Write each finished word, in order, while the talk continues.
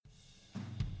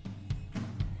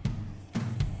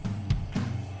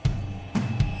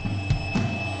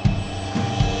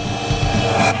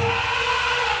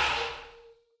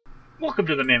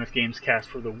welcome to the Mammoth Games cast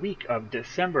for the week of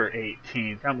December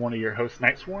 18th. I'm one of your hosts,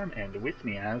 Night Swarm, and with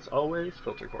me, as always,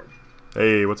 Filtercord.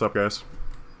 Hey, what's up, guys?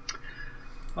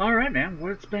 All right, man.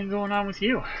 What's been going on with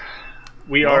you?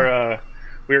 We're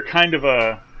kind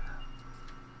of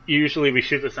usually we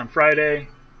shoot this on Friday.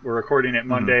 We're recording it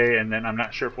Monday, and then I'm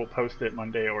not sure if we'll post it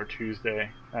Monday or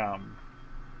Tuesday.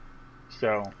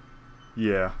 So, we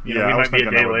might be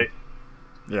a day late.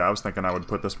 Yeah, I was thinking I would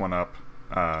put this one up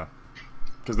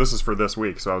because this is for this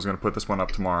week, so I was going to put this one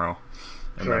up tomorrow,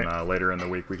 and then later in the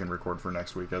week we can record for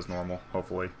next week as normal,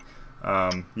 hopefully.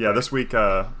 This week,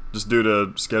 just due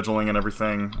to scheduling and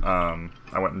everything, I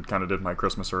went and kind of did my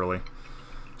Christmas early,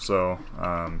 so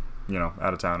out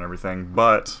of town and everything.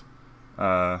 But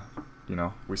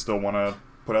we still want to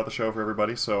put out the show for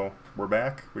everybody, so we're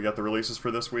back. We got the releases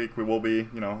for this week. We will be,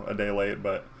 a day late,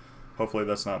 but hopefully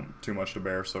that's not too much to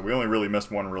bear. So we only really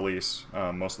missed one release.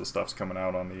 Most of the stuff's coming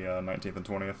out on the 19th and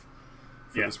 20th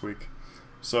for this week.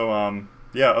 So,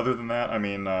 other than that,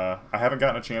 I haven't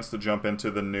gotten a chance to jump into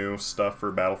the new stuff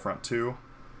for Battlefront 2.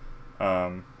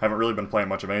 Haven't really been playing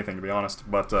much of anything, to be honest,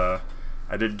 but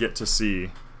I did get to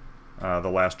see The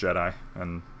Last Jedi,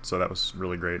 and so that was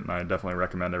really great, and I definitely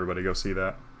recommend everybody go see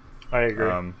that. I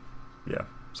agree.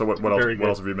 So what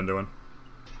else have you been doing?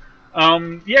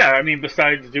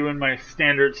 Besides doing my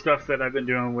standard stuff that I've been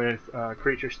doing with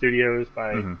Creature Studios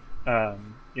by,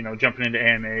 jumping into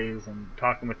AMAs and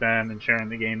talking with them and sharing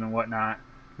the game and whatnot.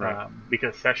 Right.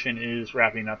 Because session is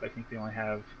wrapping up. I think they only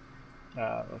have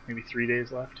maybe 3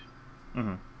 days left.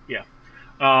 Mm-hmm. Yeah.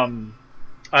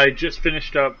 I just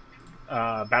finished up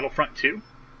Battlefront 2,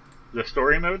 the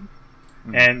story mode,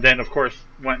 and then, of course,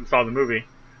 went and saw the movie.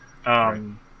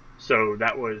 So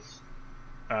that was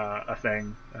a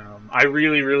thing. I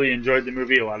really, really enjoyed the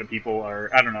movie. A lot of people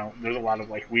there's a lot of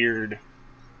weird,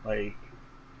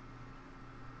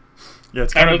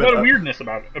 it's there's a lot of weirdness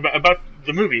about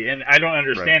the movie, and I don't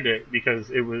understand it because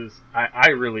it was. I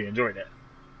really enjoyed it.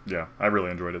 Yeah, I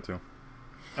really enjoyed it too.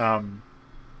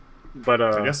 But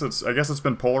I guess it's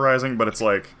been polarizing, but it's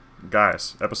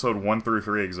guys, episode 1 through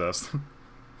 3 exist.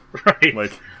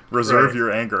 Right. Reserve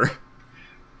your anger.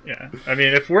 Yeah,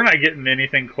 if we're not getting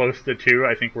anything close to 2,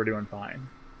 I think we're doing fine.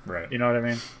 Right. You know what I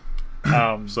mean?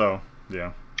 So,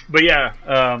 yeah. But yeah,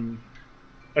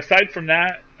 aside from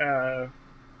that, not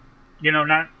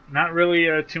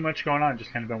really too much going on.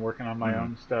 Just kind of been working on my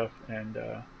own stuff, and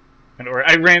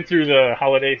I ran through the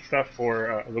holiday stuff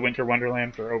for the Winter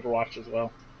Wonderland for Overwatch as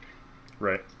well.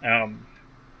 Right.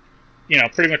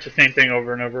 Pretty much the same thing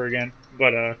over and over again.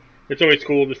 But it's always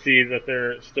cool to see that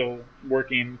they're still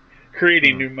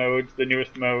creating new modes. The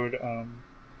newest mode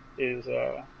is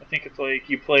I think it's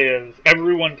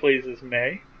everyone plays as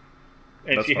May,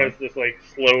 and That's she fun. has this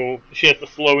she has the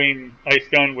slowing ice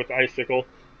gun with the icicle,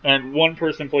 and one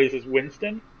person plays as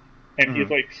Winston, and he's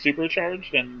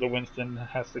supercharged, and the Winston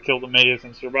has to kill the Maze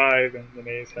and survive, and the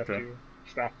Maze have to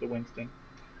stop the Winston.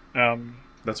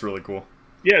 That's really cool.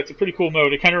 Yeah, it's a pretty cool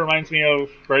mode. It kind of reminds me of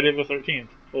Friday the 13th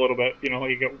a little bit.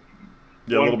 You get a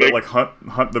little bit like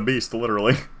Hunt the Beast,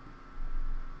 literally.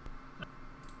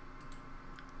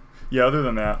 Yeah, other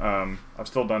than that, I've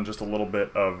still done just a little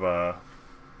bit of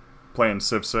playing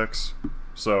Civ 6.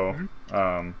 So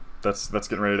that's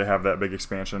getting ready to have that big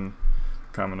expansion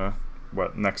coming to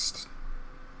next?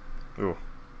 Ooh,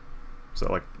 is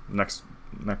that next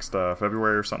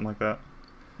February or something like that?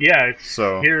 Yeah, it's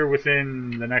here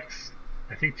within the next,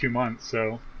 I think, 2 months.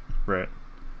 So right.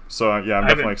 So I'm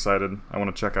definitely excited. I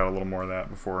want to check out a little more of that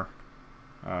before.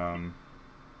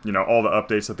 All the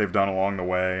updates that they've done along the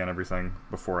way and everything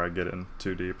before I get in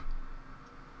too deep.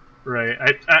 Right.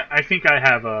 I think I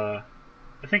have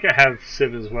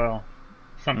Civ as well.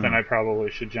 Something I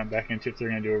probably should jump back into if they're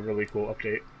going to do a really cool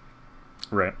update.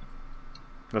 Right.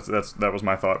 That was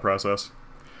my thought process.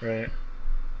 Right.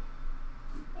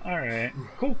 All right.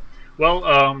 Cool. Well,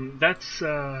 that's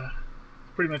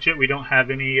pretty much it. We don't have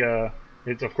any.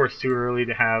 It's of course too early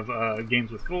to have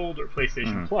games with Gold or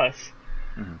PlayStation Plus.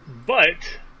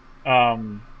 But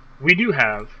we do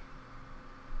have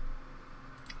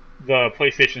the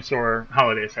PlayStation Store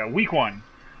holiday sale. Week 1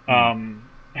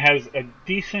 has a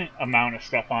decent amount of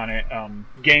stuff on it.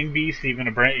 Gang Beasts, even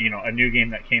a new game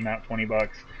that came out,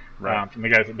 $20 from the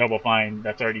guys at Double Fine.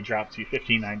 That's already dropped to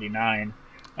 $15.99.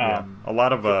 A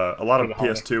lot of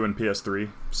PS2 and PS3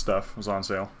 stuff was on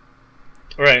sale.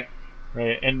 Right,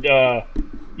 and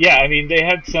they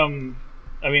had some.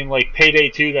 Payday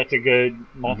 2, that's a good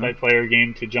multiplayer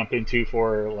game to jump into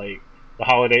for the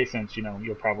holiday, since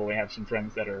you'll probably have some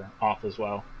friends that are off as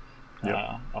well,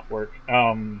 off work.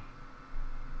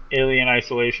 Alien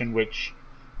Isolation, which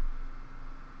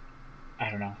I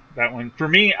don't know. That one, for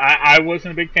me, I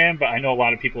wasn't a big fan, but I know a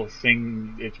lot of people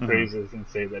sing its praises and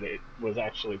say that it was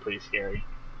actually pretty scary.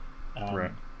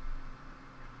 Right.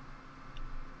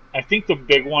 I think the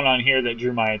big one on here that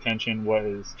drew my attention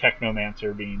was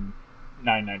Technomancer being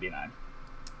 $9.99.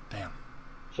 Damn.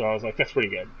 So I was like, that's pretty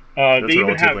good. That's a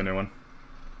relatively new one.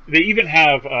 They even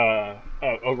have a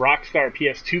Rockstar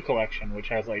PS2 collection, which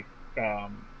has like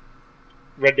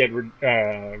Red Dead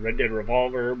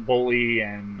Revolver, Bully,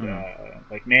 and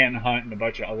like Manhunt, and a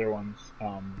bunch of other ones.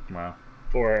 Wow.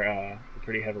 For a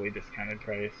pretty heavily discounted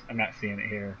price. I'm not seeing it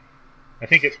here. I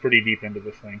think it's pretty deep into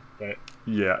this thing, but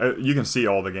yeah, you can see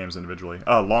all the games individually.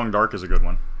 Long Dark is a good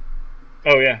one.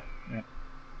 Oh yeah.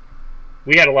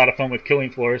 We had a lot of fun with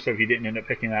Killing Floor, so if you didn't end up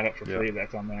picking that up for free,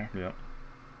 that's on there. Yeah.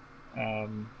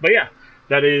 But yeah,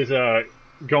 that is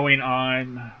going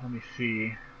on. Let me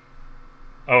see.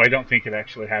 Oh, I don't think it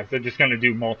actually has. They're just going to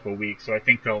do multiple weeks, so I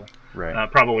think they'll it'll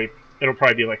probably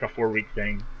be like a 4-week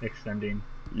thing, extending.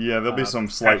 Yeah, there'll be some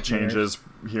slight changes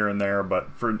here and there, but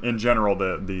in general,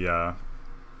 the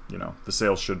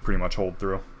sales should pretty much hold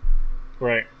through.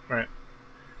 Right.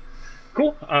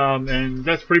 Cool. And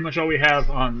that's pretty much all we have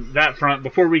on that front.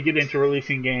 Before we get into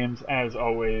releasing games, as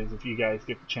always, if you guys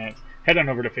get the chance, head on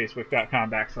over to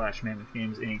facebook.com/Mammoth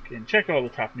Games Inc. and check out all the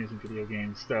top news and video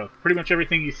game stuff. Pretty much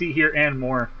everything you see here and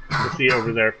more you'll see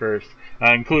over there first,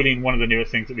 including one of the newest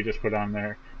things that we just put on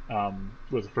there.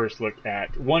 Was the first look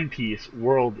at One Piece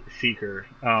World Seeker.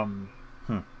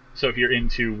 So if you're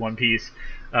into One Piece,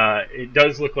 it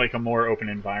does look like a more open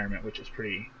environment, which is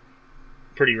pretty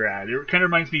rad. It kind of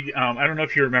reminds me, I don't know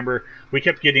if you remember, we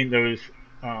kept getting those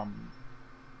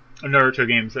Naruto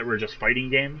games that were just fighting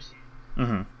games.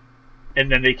 Mm-hmm. And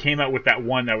then they came out with that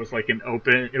one that was like an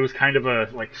open, it was kind of a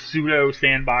like pseudo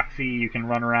sandboxy, you can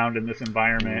run around in this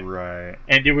environment. Right.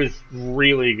 And it was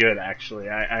really good, actually.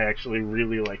 I actually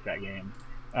really like that game.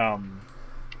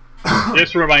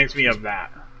 This reminds me of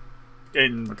that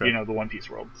in, the One Piece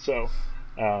world. So,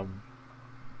 yeah.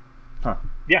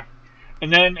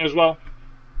 And then as well,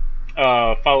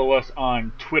 follow us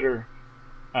on Twitter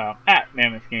at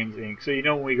Mammoth Games Inc. So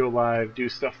when we go live, do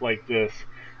stuff like this.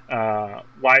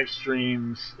 Live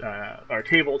streams, our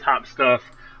tabletop stuff.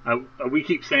 We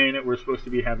keep saying it. We're supposed to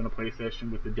be having a play session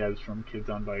with the devs from Kids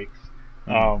on Bikes.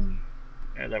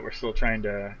 That we're still trying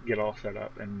to get all set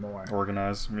up and more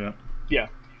organized. Yeah.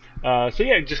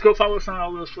 Just go follow us on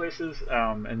all those places,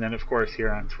 and then of course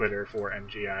here on Twitter for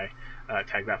MGI,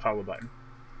 tag that follow button.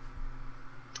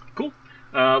 Cool.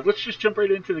 Let's just jump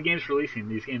right into the games releasing.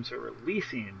 These games are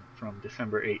releasing from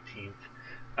December 18th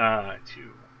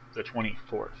to the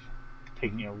 24th,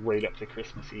 taking you right up to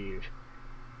Christmas Eve.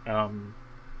 I'll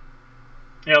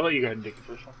let you go ahead and take the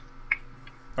first one.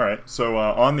 Alright, so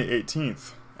on the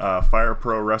 18th, Fire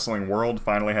Pro Wrestling World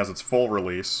finally has its full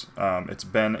release. It's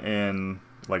been in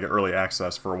like early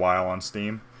access for a while on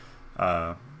Steam.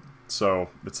 So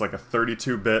it's like a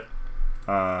 32-bit,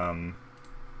 I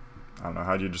don't know,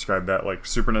 how do you describe that? Like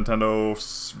Super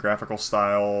Nintendo graphical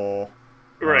style.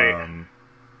 Right.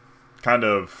 Kind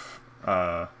of...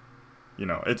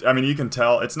 you can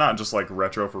tell it's not just like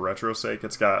retro for retro's sake.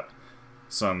 It's got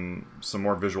some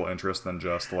more visual interest than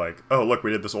just like, oh, look,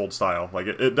 we did this old style. Like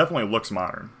it definitely looks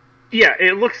modern. Yeah,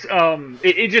 it looks.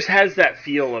 It just has that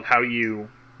feel of how you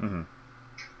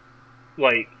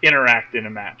like interact in a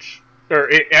match or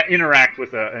interact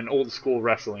with an old school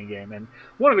wrestling game. And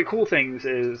one of the cool things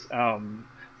is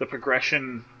the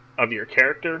progression of your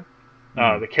character.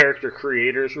 The character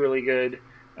creator is really good.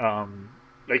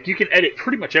 Like you can edit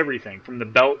pretty much everything from the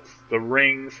belts, the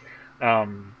rings,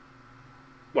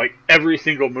 like every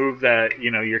single move that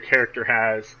your character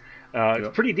has. It's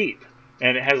pretty deep,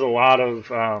 and it has a lot of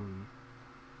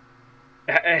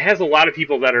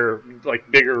people that are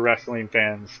like bigger wrestling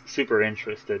fans super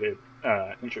interested in.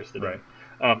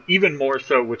 Even more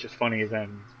so, which is funny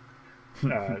than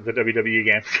the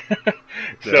WWE games.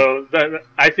 So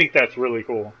I think that's really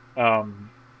cool. Man,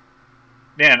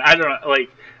 I don't know, like.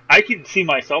 I could see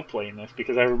myself playing this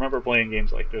because I remember playing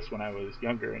games like this when I was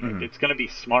younger, and it's going to be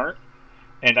smart.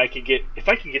 And if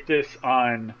I could get this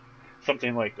on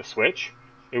something like the Switch,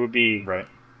 it would be right.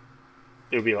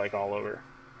 It would be like all over.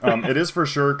 It is for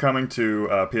sure coming to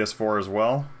PS4 as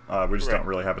well. We just don't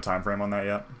really have a time frame on that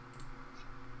yet.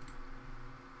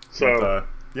 So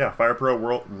Fire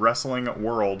Pro Wrestling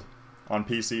World on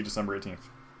PC December 18th.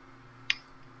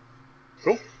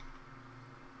 Cool.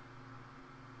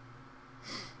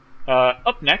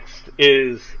 Up next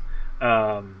is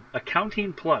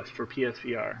Accounting Plus for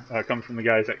PSVR. Comes from the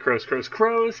guys at Crows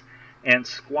and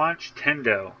Squanch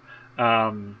Tendo.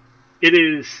 It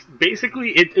is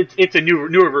basically it's a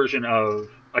newer version of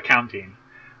accounting.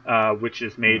 which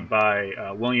is made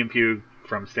by William Pugh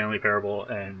from Stanley Parable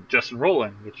and Justin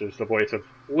Roiland, which is the voice of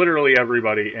literally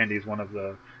everybody, and he's one of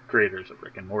the creators of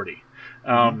Rick and Morty.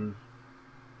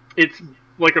 It's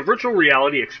like a virtual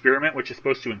reality experiment, which is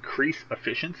supposed to increase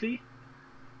efficiency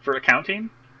for accounting,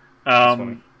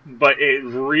 but it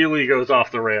really goes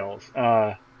off the rails.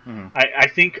 I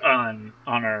think on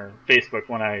our Facebook,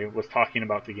 when I was talking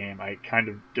about the game, I kind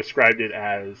of described it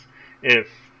as if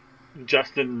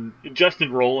Justin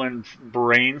Roiland's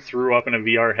brain threw up in a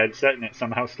VR headset and it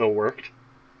somehow still worked.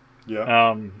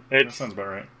 Yeah, that sounds about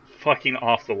right. Fucking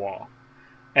off the wall.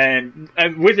 And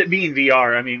with it being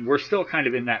VR, I mean, we're still kind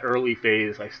of in that early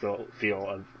phase, I still feel,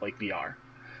 of like VR.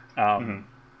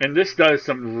 And this does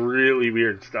some really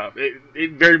weird stuff.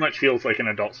 It very much feels like an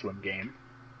Adult Swim game.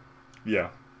 Yeah.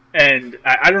 And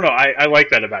I don't know, I like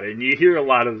that about it. And you hear a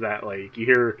lot of that, like, you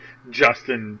hear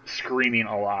Justin screaming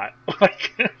a lot,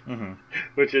 like,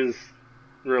 which is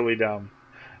really dumb.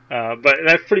 But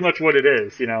that's pretty much what it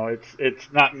is, you know.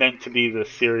 It's not meant to be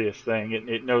this serious thing.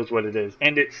 It knows what it is.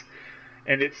 And it's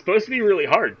supposed to be really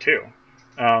hard, too.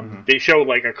 They show,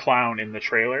 like, a clown in the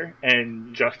trailer,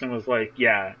 and Justin was like,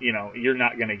 yeah, you know, you're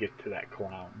not going to get to that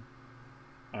clown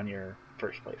on your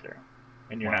first playthrough.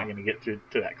 And you're not going to get to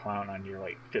that clown on your,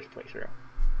 like, fifth playthrough.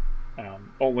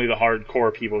 Only the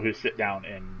hardcore people who sit down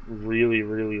and really,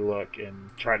 really look and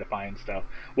try to find stuff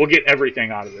will get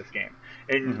everything out of this game.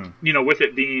 And, you know, with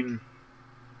it being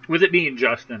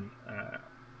Justin,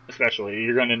 especially,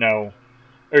 you're going to know,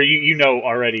 or you know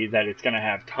already that it's going to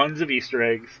have tons of Easter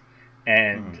eggs,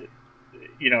 and,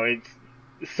 you know, it's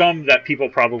some that people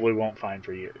probably won't find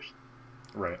for years.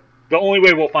 Right. The only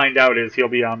way we'll find out is he'll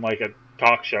be on, like, a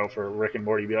talk show for Rick and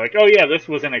Morty, be like, oh yeah, this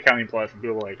was in Accounting Plus, and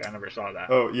people were like, I never saw that.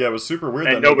 Oh yeah, it was super weird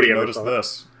and that nobody noticed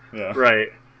this. Yeah. Right.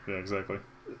 Yeah, exactly.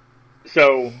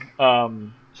 So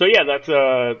yeah,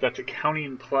 that's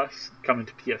Accounting Plus coming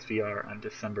to PSVR on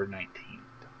December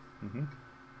 19th.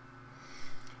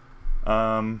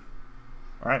 All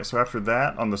right, so after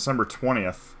that, on December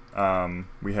 20th,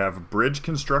 we have Bridge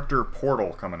Constructor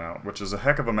Portal coming out, which is a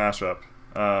heck of a mashup.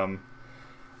 I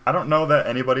don't know that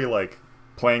anybody, like,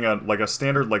 playing a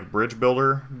standard, like, bridge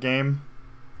builder game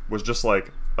was just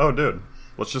like, oh dude,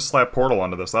 let's just slap Portal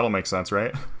onto this, that'll make sense,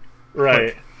 right? Right.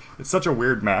 Like, it's such a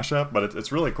weird mashup, but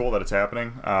it's really cool that it's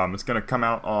happening. It's going to come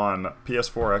out on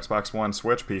PS4, Xbox One,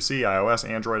 Switch, PC, iOS,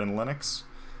 Android, and Linux.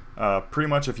 Pretty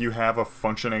much if you have a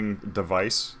functioning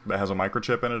device that has a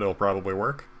microchip in it, it'll probably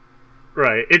work.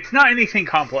 Right. It's not anything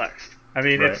complex. I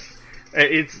mean, right.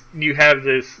 it's you have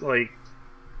this, like,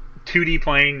 2D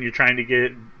plane, you're trying to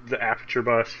get the aperture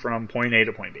bus from point A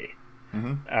to point B.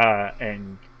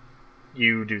 And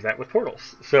you do that with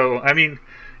portals. So, I mean,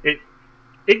 it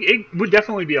would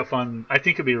definitely be a fun, I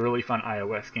think it'd be a really fun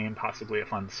iOS game, possibly a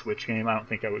fun Switch game. I don't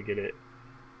think I would get it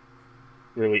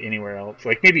really anywhere else.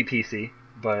 Like, maybe PC,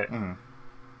 but I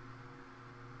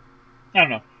don't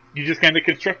know. You just kind of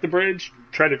construct the bridge,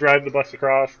 try to drive the bus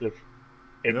across. If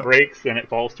it breaks, then it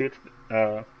falls to its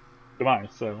demise.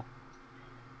 So,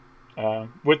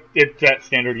 it's that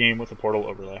standard game with a portal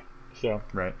overlay. So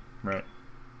right.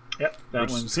 Yep,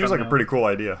 which seems like a pretty cool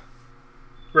idea.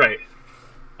 Right.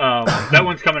 That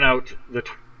one's coming out the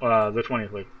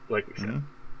 20th, like we said.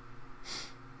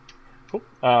 Cool.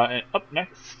 And up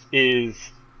next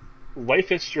is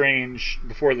Life is Strange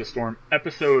Before the Storm,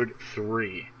 Episode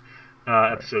 3.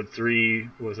 Episode 3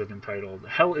 was entitled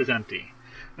Hell is Empty.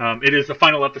 It is the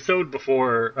final episode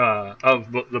before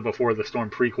the Before the Storm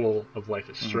prequel of Life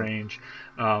is Strange.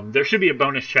 There should be a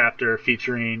bonus chapter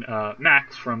featuring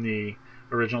Max from the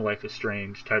original Life is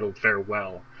Strange titled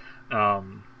Farewell,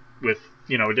 with,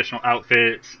 you know, additional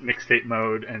outfits, mixtape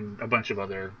mode, and a bunch of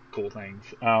other cool things.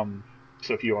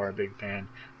 So if you are a big fan,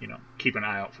 you know, keep an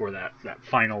eye out for that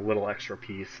final little extra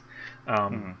piece.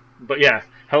 But yeah,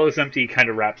 Hell is Empty kind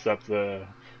of wraps up the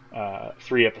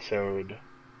three episode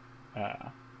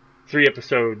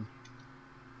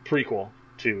prequel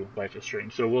to Life is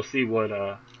Strange. So we'll see what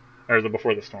or the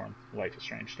Before the Storm Life is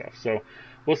Strange stuff. So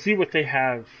we'll see what they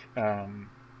have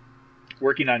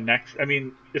working on next. I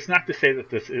mean, it's not to say that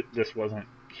this wasn't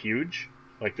huge.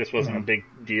 Like, this wasn't a big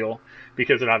deal,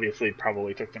 because it obviously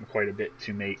probably took them quite a bit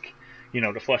to make, you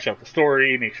know, to flesh out the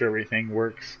story, make sure everything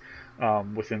works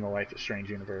within the Life is Strange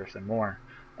universe and more.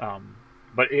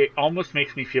 But it almost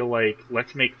makes me feel like,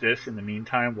 let's make this in the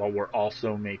meantime while we're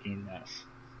also making this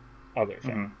other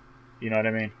thing. You know what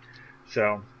I mean?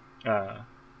 So,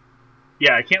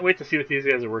 yeah, I can't wait to see what these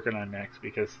guys are working on next,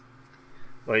 because,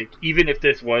 like, even if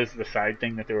this was the side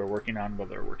thing that they were working on while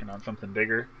they're working on something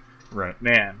bigger, right?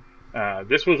 Man,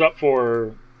 this was up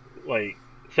for, like,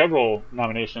 several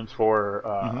nominations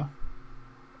for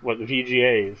the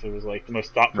VGAs. It was like the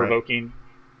most thought provoking.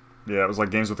 Right. Yeah, it was like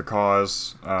Games with a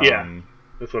Cause. Yeah,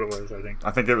 that's what it was. I think.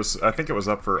 I think it was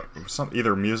up for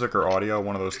either music or audio,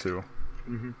 one of those two.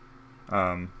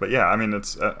 Mm-hmm. But yeah, I mean,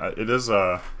 it is.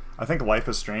 I think Life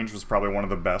is Strange was probably one of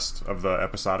the best of the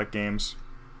episodic games.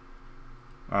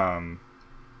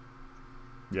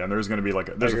 Yeah, and there's going to be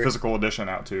there's a physical edition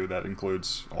out too that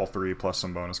includes all 3 plus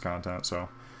some bonus content. So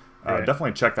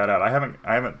definitely check that out. I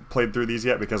haven't played through these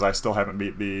yet because I still haven't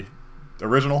beat the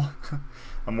original.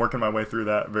 I'm working my way through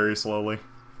that very slowly.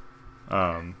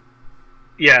 Yeah,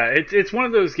 it's one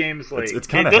of those games it's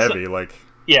kind of heavy.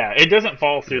 Yeah, it doesn't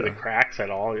fall through the cracks at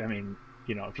all. I mean,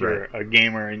 if you're a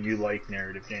gamer and you like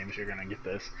narrative games, you're gonna get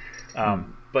this.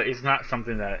 But it's not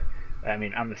something that, I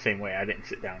mean, I'm the same way. I didn't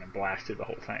sit down and blast through the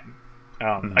whole thing.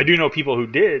 I do know people who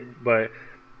did, but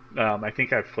I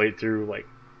think I've played through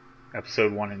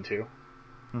episode 1 and 2,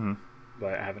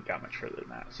 but I haven't got much further than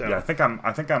that. So yeah,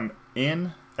 I think I'm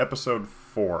in episode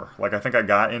 4. I think I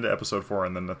got into episode 4,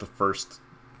 and then at the first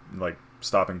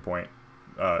stopping point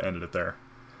ended it there.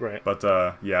 Right. But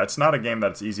yeah, it's not a game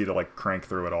that's easy to crank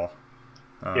through at all.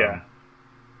 Yeah.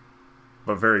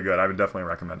 But very good. I would definitely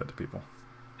recommend it to people.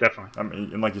 Definitely.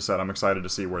 And like you said, I'm excited to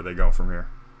see where they go from here.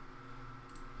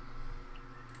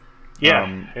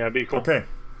 Yeah, it'd be cool. Okay,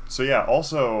 so yeah,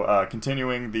 also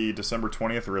continuing the December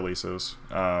 20th releases,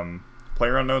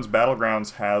 PlayerUnknown's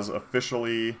Battlegrounds has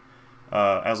officially,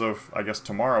 as of I guess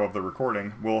tomorrow of the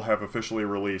recording, will have officially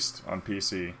released on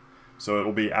PC. So it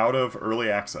will be out of early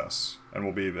access and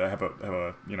will have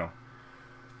a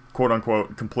quote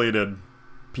unquote completed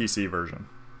PC version.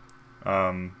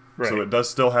 So it does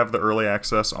still have the early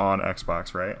access on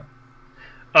Xbox, right?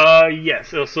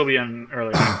 Yes, it'll still be on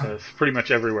early access. Pretty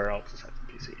much everywhere else except for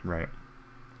PC. Right.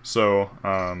 So,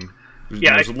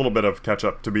 there's a little bit of catch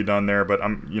up to be done there, but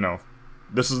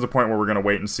this is the point where we're going to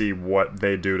wait and see what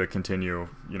they do to continue,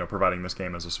 providing this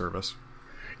game as a service.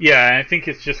 Yeah, and I think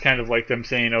it's just kind of like them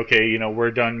saying, okay,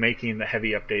 we're done making the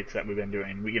heavy updates that we've been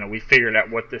doing. We figured out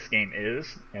what this game is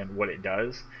and what it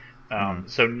does.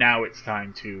 So now it's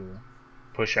time to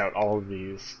push out all of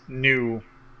these new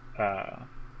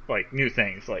new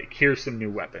things, here's some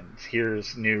new weapons,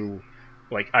 here's new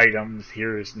items,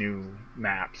 here's new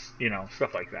maps,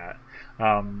 stuff like that,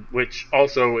 which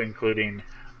also including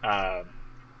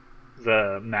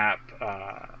the map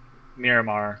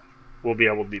Miramar will be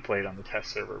able to be played on the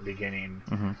test server beginning.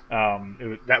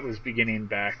 That was beginning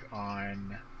back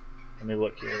on, let me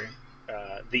look here,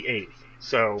 the 8th.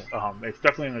 So it's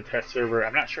definitely in the test server.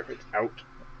 I'm not sure if it's out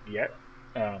yet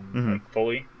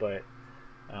fully, but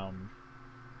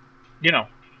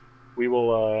we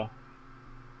will.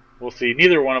 We'll see.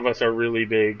 Neither one of us are really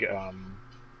big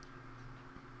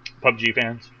PUBG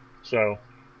fans, so,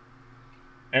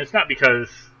 and it's not because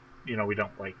we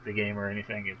don't like the game or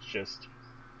anything. It's just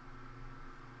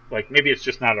maybe it's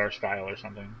just not our style or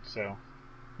something. So.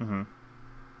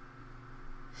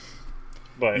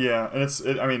 But yeah,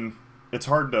 and I mean, it's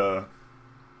hard to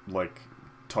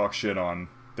talk shit on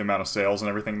the amount of sales and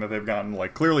everything that they've gotten.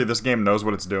 Clearly this game knows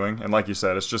what it's doing, and like you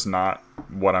said, it's just not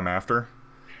what I'm after.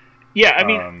 Yeah, I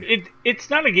mean, it's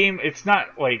not a game. It's not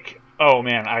oh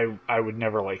man, I would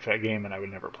never like that game and I would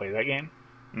never play that game.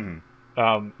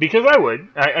 Because I would.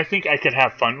 I think I could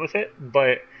have fun with it, but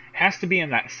it has to be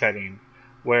in that setting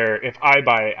where if I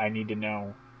buy it, I need to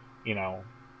know,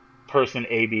 person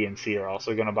A, B, and C are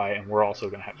also going to buy it, and we're also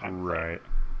going to have fun with it.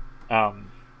 Right.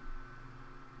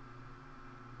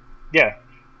 Yeah,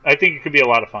 I think it could be a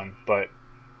lot of fun, but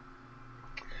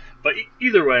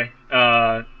either way,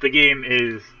 the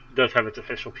game does have its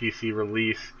official PC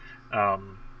release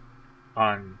on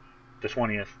the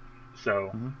 20th,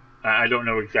 so I don't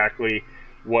know exactly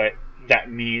what that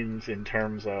means in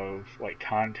terms of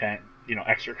content,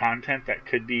 extra content that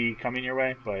could be coming your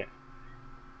way, but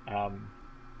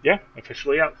yeah,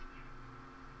 officially out.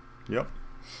 Yep.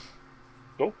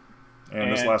 Cool. And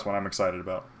this last one I'm excited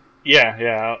about.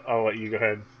 Yeah, I'll let you go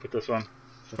ahead with this one.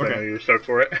 Okay. I know you're stoked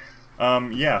for it.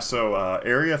 Yeah, so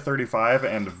Area 35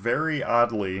 and very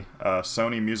oddly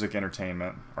Sony Music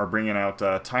Entertainment are bringing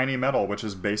out Tiny Metal, which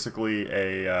is basically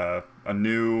a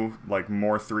new,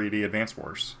 more 3D Advance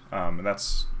Wars. And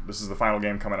this is the final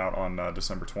game coming out on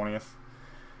December 20th.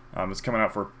 It's coming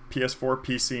out for PS4,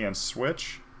 PC, and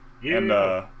Switch. Yeah. And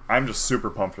I'm just super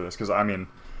pumped for this because, I mean,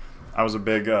 I was a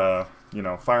big,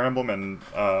 Fire Emblem and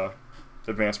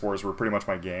Advance Wars were pretty much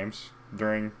my games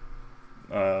during,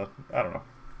 I don't know,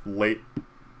 late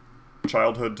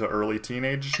childhood to early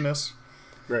teenageness.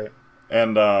 Right.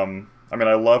 And, I mean,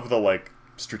 I love the,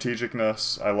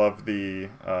 strategicness. I love the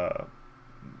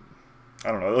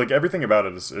I don't know, like everything about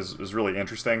it is really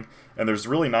interesting, and there's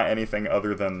really not anything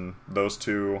other than those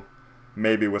two,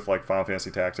 maybe with like Final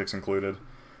Fantasy Tactics included.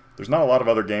 There's not a lot of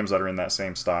other games that are in that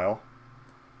same style,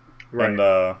 Right.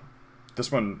 and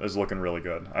this one is looking really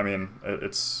good. I mean,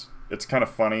 it's kind of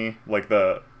funny, like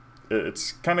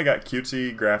it's kind of got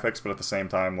cutesy graphics, but at the same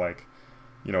time, like,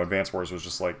 you know, Advance Wars was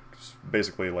just like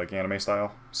basically like anime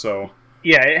style, so.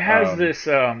 Yeah, it has this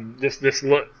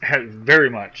look, has very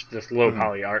much this low Mhm.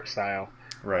 poly art style,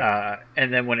 Right.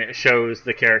 and then when it shows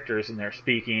the characters and they're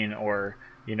speaking, or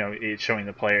you know, it's showing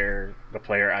the player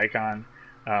icon,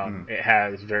 Mhm. it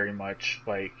has very much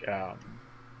like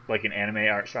an anime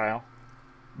art style.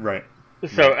 Right.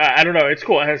 So Right. I don't know, it's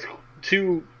cool. It has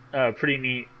two pretty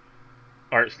neat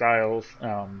art styles.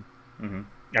 Mhm.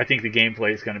 I think the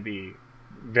gameplay is going to be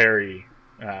very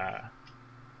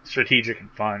strategic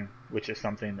and fun, which is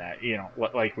something that, you know,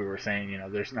 like we were saying, you know,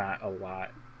 there's not a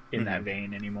lot in that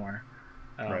vein anymore.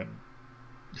 Right.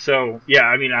 So yeah,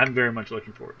 I mean, I'm very much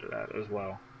looking forward to that as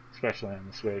well, especially on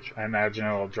the Switch. I imagine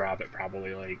it'll drop at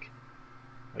probably like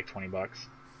 $20.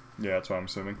 Yeah, that's what I'm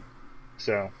assuming.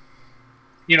 So,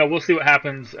 you know, we'll see what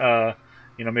happens.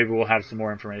 You know, maybe we'll have some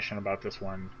more information about this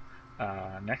one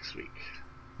next week.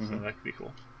 So that could be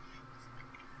cool.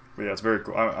 But yeah, it's very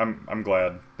cool. I'm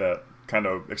glad that kind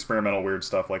of experimental weird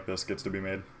stuff like this gets to be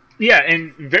made. Yeah,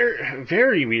 and very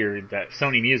very weird that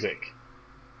Sony Music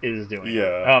is doing.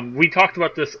 Yeah. We talked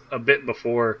about this a bit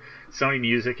before. Sony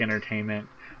Music Entertainment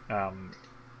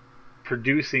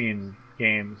producing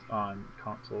games on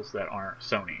consoles that aren't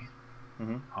Sony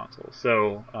consoles.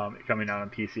 So coming out on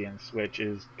PC and Switch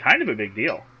is kind of a big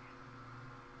deal.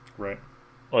 Right.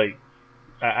 Like,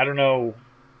 I don't know.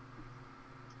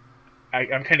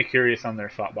 I'm kind of curious on their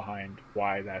thought behind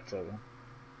why that's a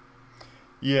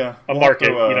we'll market,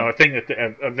 have to, you know, a thing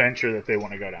a venture that they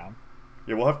want to go down.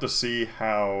 Yeah, we'll have to see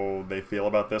how they feel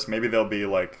about this. Maybe they'll be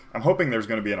like, I'm hoping there's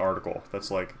going to be an article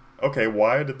that's like, okay,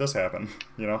 why did this happen?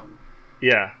 You know?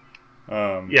 Yeah.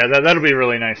 Yeah, that'll be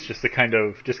really nice, just to kind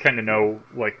of know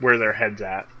like where their head's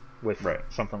at with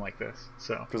something like this.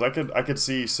 So because I could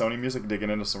see Sony Music digging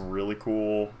into some really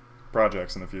cool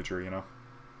projects in the future, you know.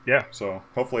 Yeah. So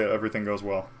hopefully everything goes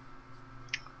well.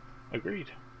 Agreed.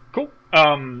 Cool.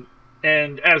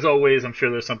 And as always, I'm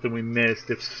sure there's something we missed.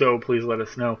 If so, please let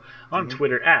us know on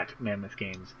Twitter at Mammoth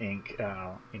Games Inc.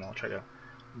 You know, I'll try to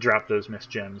drop those missed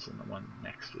gems in the one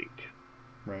next week.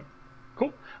 Right.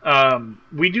 Cool.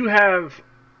 We do have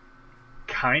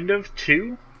kind of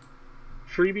two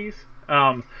freebies.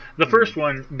 The first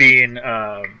one being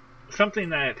something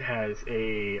that has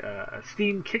a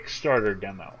Steam Kickstarter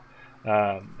demo,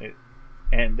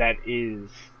 and that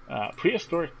is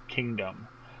Prehistoric Kingdom.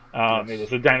 It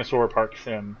is a dinosaur park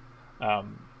sim.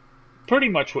 Pretty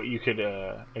much what you could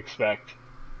expect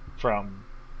from.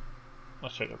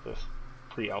 Let's check out this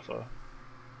pre-alpha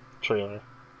trailer.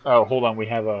 Oh, hold on. We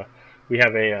have a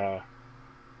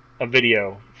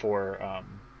video for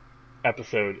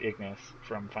episode Ignis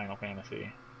from Final Fantasy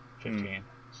 15.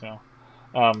 So,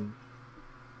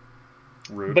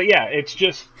 rude. But yeah, it's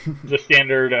just the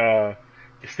standard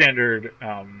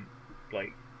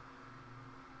like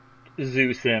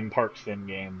zoo sim, park sim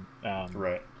game.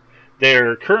 Right.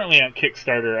 They're currently on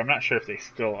Kickstarter. I'm not sure if they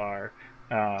still are.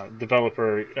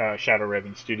 Developer Shadow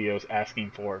Raven Studios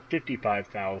asking for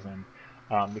 $55,000.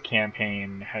 The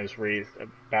campaign has raised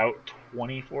about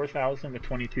 $24,000 with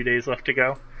 22 days left to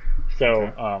go.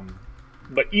 So,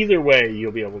 but either way,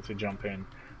 you'll be able to jump in,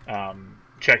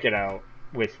 check it out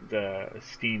with the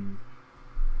Steam.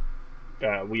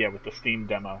 With the Steam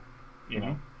demo, you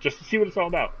know, just to see what it's all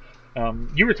about.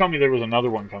 You were telling me there was another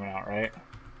one coming out, right?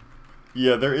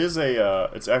 Yeah, there is a.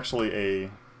 It's actually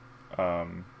a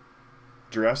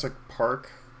Jurassic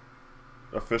Park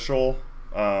official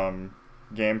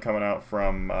game coming out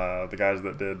from the guys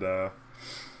that did.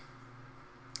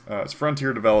 It's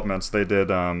Frontier Developments. They did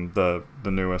the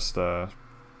newest. What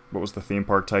was the theme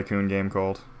park tycoon game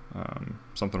called?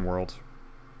 Something World.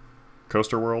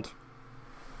 Coaster World.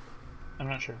 I'm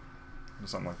not sure.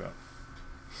 Something like that.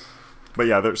 But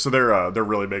yeah, they're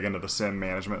really big into the sim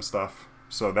management stuff.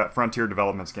 So that Frontier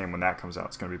Developments game, when that comes out,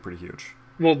 it's going to be pretty huge.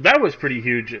 Well, that was pretty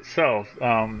huge itself.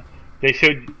 They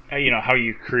showed, you know, how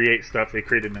you create stuff. They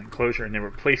created an enclosure, and they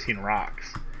were placing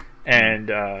rocks. And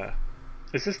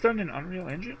is this done in Unreal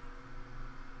Engine?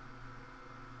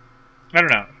 I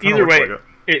don't know. Either way, like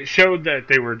it showed that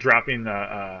they were dropping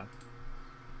the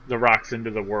rocks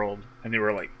into the world, and they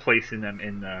were like placing them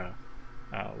in the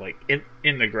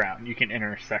in the ground. You can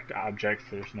intersect objects.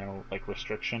 There's no like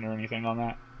restriction or anything on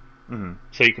that.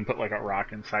 So you can put like a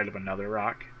rock inside of another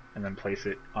rock. and then place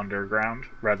it underground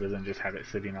rather than just have it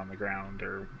sitting on the ground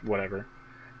or whatever.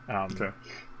 Okay.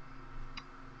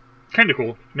 Kind of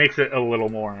cool. Makes it a little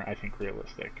more, I think,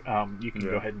 realistic. You can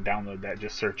Yeah. go ahead and download that.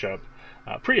 Just search up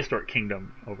Prehistoric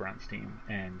Kingdom over on Steam,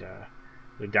 and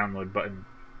the download button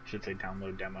should say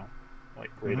download demo, like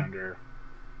right under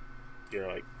your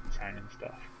like sign in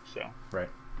stuff. So Right.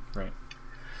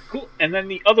 cool. And then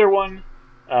the other one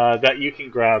that you can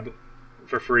grab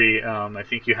for free, I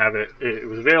think you have it. It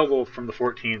was available from the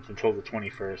 14th until the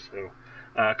 21st, so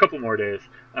a couple more days.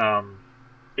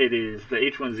 It is the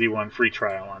H1Z1 free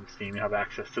trial on Steam. You have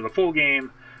access to the full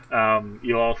game.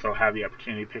 You'll also have the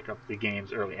opportunity to pick up the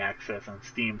game's early access on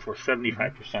Steam for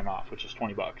 75% off, which is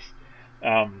 $20.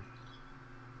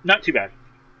 Not too bad.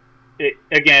 It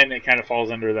kind of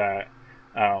falls under that.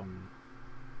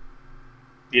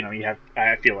 You have.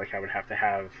 I feel like I would have to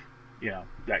have,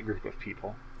 that group of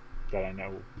people that I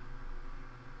know.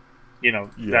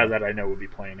 That I know would be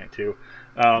playing it too.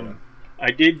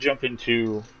 I did jump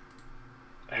into.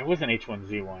 It was an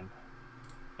H1Z1.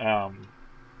 I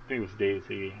think it was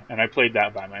DayZ, and I played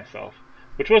that by myself,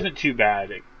 which wasn't too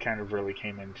bad. It kind of really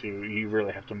came into you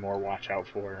really have to more watch out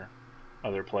for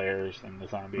other players and the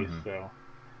zombies. So,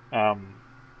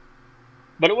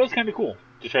 but it was kind of cool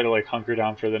to try to like hunker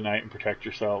down for the night and protect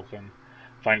yourself and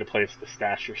find a place to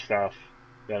stash your stuff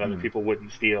that other people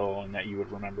wouldn't steal and that you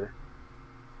would remember.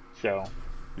 So,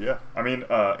 yeah, I mean,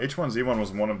 H1Z1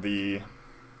 was one of the.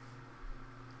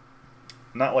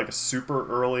 Not like a super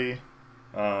early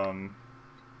kind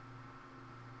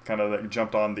of that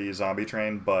jumped on the zombie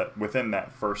train, but within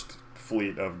that first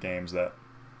fleet of games that,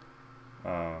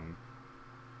 kind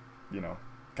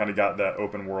of got that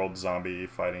open world zombie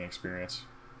fighting experience.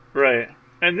 Right.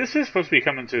 And this is supposed to be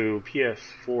coming to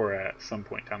PS4 at some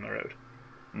point down the road.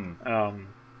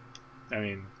 I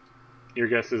mean, your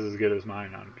guess is as good as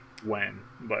mine on when,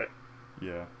 but...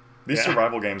 Yeah. These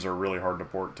survival games are really hard to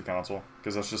port to console,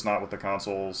 because that's just not what the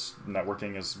console's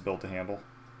networking is built to handle.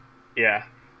 Yeah.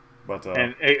 But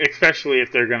and especially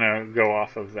if they're going to go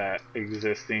off of that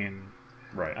existing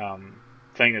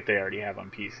thing that they already have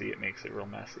on PC, it makes it real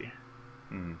messy.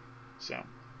 So,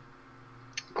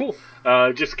 cool.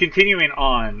 Just continuing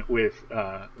on with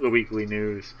the weekly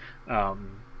news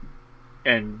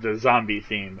and the zombie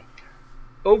theme.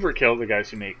 Overkill, the guys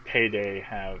who make Payday,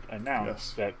 have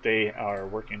announced that they are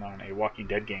working on a Walking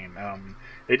Dead game.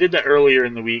 They did that earlier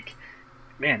in the week.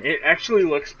 Man, it actually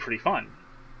looks pretty fun.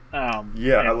 I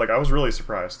was really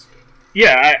surprised.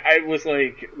 Yeah, I was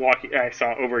like, I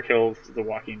saw Overkill's The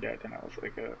Walking Dead, and I was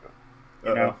like,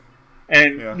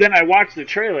 And then I watched the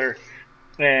trailer,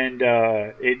 and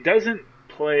it doesn't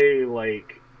play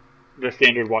like the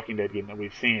standard Walking Dead game that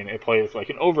we've seen. It plays like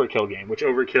an Overkill game, which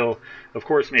Overkill, of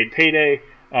course, made Payday.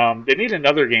 They made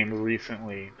another game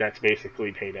recently that's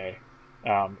basically Payday,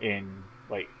 in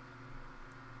like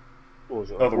what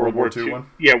was it? Oh, the World War II one.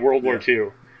 Yeah, World War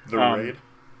II. The Raid.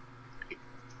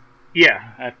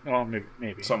 Yeah,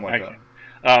 maybe something like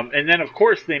that. And then of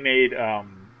course they made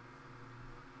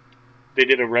they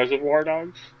did a Reservoir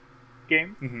Dogs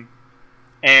game,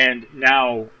 and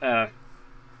now.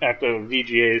 At the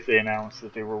VGAs, they announced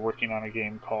that they were working on a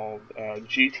game called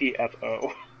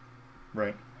GTFO.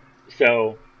 Right.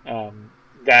 So,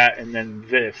 that and then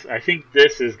this. I think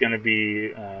this is going to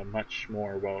be much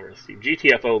more well-received.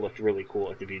 GTFO looked really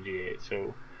cool at the VGA,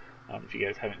 so if you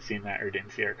guys haven't seen that or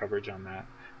didn't see our coverage on that,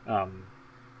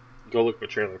 go look at the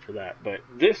trailer for that. But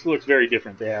this looks very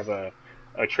different. They have a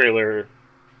trailer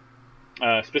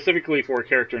specifically for a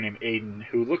character named Aiden,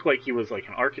 who looked like he was like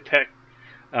an architect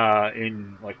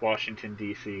in like Washington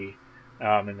D.C.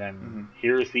 And then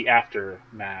here's the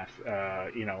aftermath.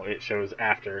 It shows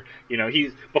after. He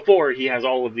has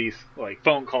all of these like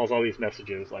phone calls, all these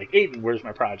messages like, Aiden, where's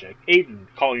my project? Aiden,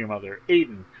 call your mother.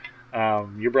 Aiden,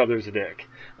 your brother's a dick.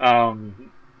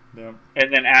 And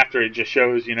then after, it just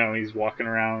shows he's walking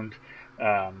around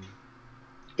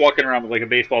with like a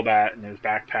baseball bat in his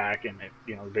backpack, and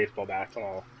the baseball bat's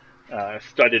all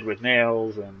studded with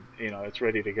nails, and it's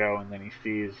ready to go. And then he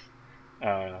sees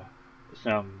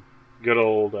some good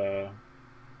old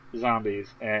zombies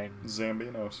and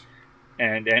Zambinos,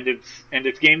 and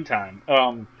it's game time.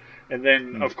 And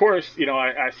then of course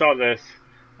I saw this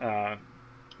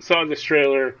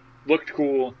trailer, looked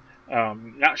cool.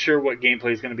 Not sure what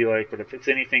gameplay is going to be like, but if it's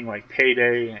anything like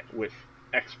Payday with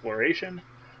exploration,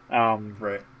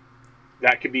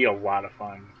 that could be a lot of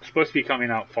fun. It's supposed to be coming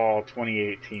out fall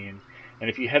 2018. And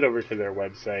if you head over to their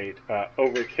website,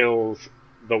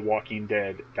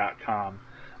 overkillsthewalkingdead.com,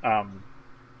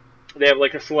 they have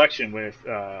like a selection with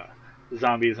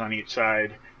zombies on each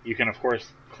side. You can of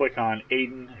course click on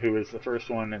Aiden, who is the first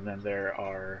one, and then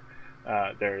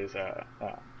there's a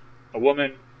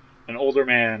woman, an older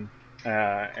man,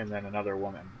 and then another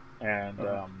woman, and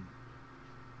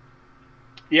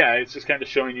yeah, it's just kind of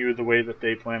showing you the way that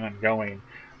they plan on going.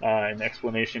 And the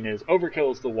explanation is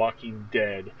Overkill's The Walking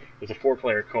Dead is a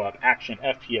 4-player co-op action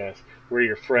FPS where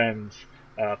your friends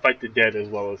fight the dead as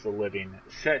well as the living.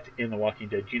 Set in the Walking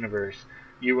Dead universe,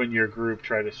 you and your group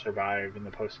try to survive in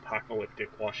the post-apocalyptic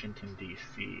Washington,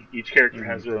 D.C. Each character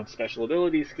has their own special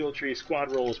abilities, skill trees,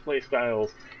 squad roles, play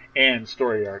styles, and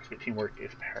story arcs, but teamwork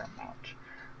is paramount.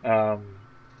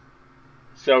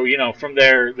 So, from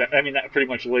there, that pretty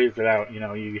much lays it out.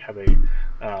 You have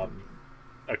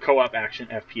a co-op action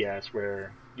FPS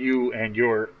where you and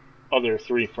your other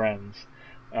 3 friends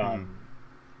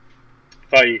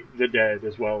fight the dead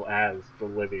as well as the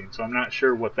living. So I'm not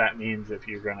sure what that means, if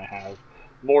you're going to have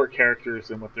more characters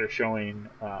than what they're showing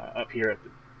up here at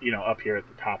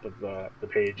the top of the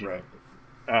page, right?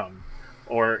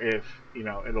 Or if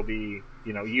it'll be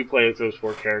you play as those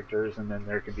 4 characters, and then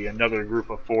there could be another group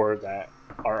of 4 that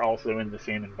are also in the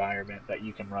same environment that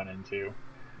you can run into.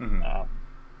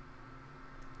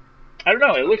 I don't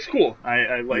know. It looks cool.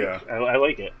 I like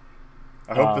it.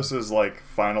 I hope this is like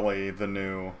finally the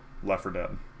new Left 4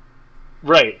 Dead.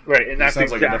 Right, and that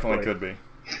sounds like it definitely could be.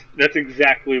 That's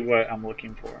exactly what I'm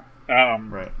looking for.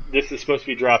 Right. This is supposed to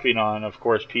be dropping on, of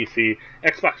course, PC,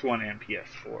 Xbox One, and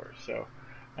PS4. So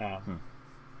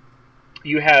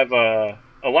you have a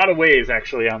lot of ways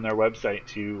actually on their website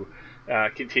to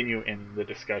continue in the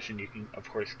discussion. You can, of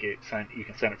course, sign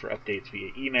up for updates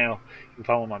via email. You can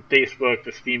follow them on Facebook,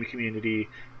 the Steam community,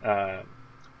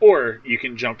 or you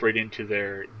can jump right into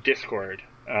their Discord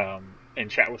and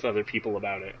chat with other people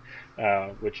about it.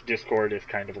 Which Discord is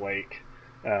kind of like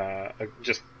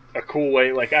just a cool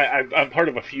way. Like I'm part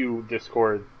of a few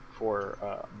Discord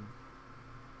for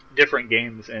different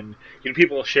games, and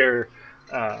people share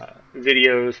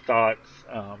videos, thoughts,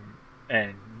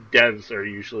 and devs are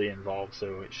usually involved,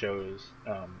 so it shows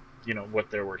what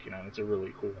they're working on. It's a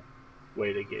really cool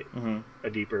way to get a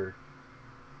deeper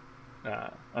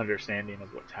understanding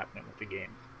of what's happening with the game.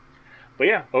 But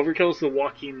yeah, Overkill's The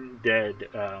Walking Dead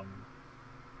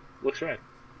looks rad.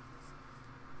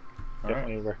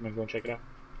 Definitely recommend going check it out.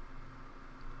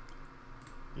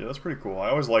 Yeah, that's pretty cool. I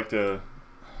always like to,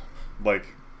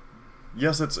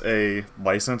 yes, it's a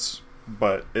license,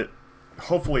 but it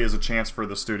hopefully is a chance for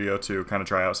the studio to kind of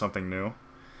try out something new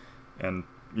and,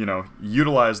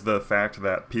 utilize the fact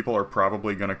that people are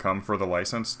probably going to come for the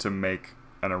license to make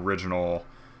an original,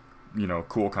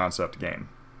 cool concept game.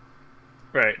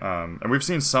 Right. And we've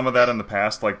seen some of that in the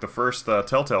past. Like the first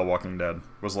Telltale Walking Dead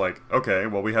was like, okay,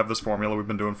 well, we have this formula we've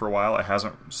been doing for a while. It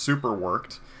hasn't super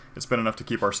worked. It's been enough to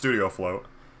keep our studio afloat.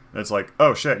 And it's like,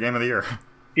 oh shit, game of the year.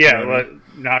 Yeah,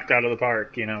 knocked out of the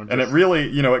park, And it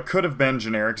really, it could have been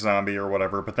generic zombie or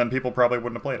whatever, but then people probably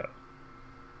wouldn't have played it.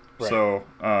 Right. So,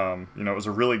 it was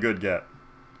a really good get.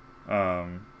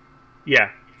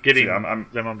 Getting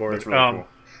them on board. It's really cool.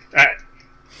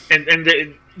 And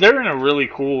they're in a really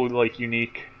cool,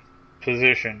 unique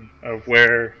position of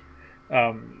where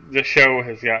the show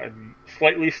has gotten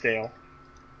slightly stale,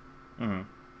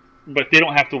 but they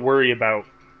don't have to worry about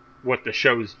what the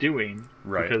show's doing,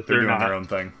 right? Because they're doing not their own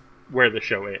thing. Where the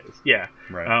show is, yeah.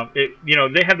 Right.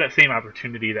 They have that same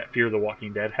opportunity that Fear the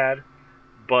Walking Dead had,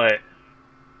 but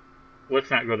let's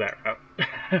not go that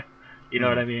route. You know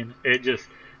what I mean? It just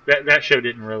that show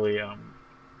didn't really.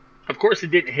 Of course, it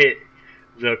didn't hit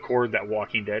the chord that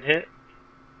Walking Dead hit.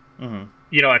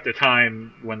 At the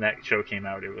time when that show came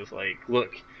out, it was like,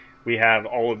 look, we have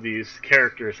all of these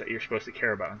characters that you're supposed to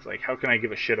care about. It's like, how can I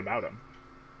give a shit about them?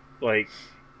 Like,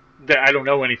 that I don't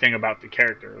know anything about the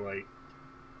character,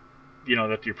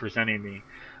 that you're presenting me.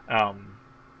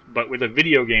 But with a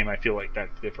video game, I feel like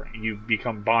that's different. You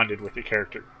become bonded with the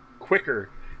character quicker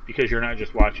because you're not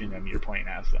just watching them, you're playing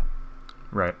as them.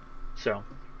 Right. So,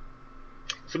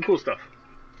 some cool stuff.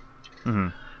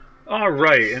 All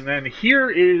right, and then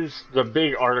here is the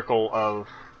big article of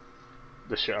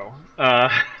the show.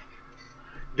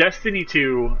 Destiny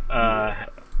 2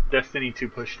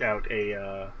 pushed out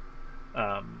a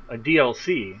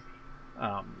DLC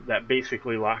that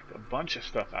basically locked a bunch of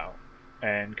stuff out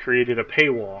and created a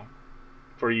paywall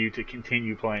for you to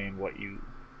continue playing what you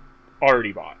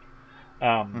already bought.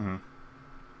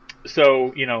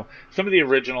 So, some of the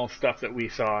original stuff that we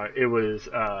saw, it was,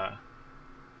 I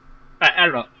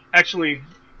don't know. Actually,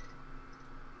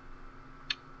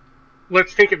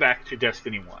 let's take it back to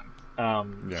Destiny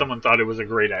 1. Someone thought it was a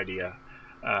great idea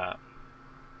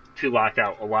to lock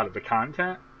out a lot of the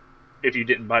content if you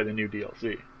didn't buy the new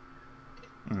DLC.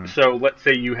 So let's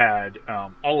say you had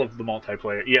all of the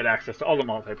multiplayer. You had access to all the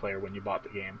multiplayer when you bought the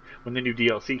game. When the new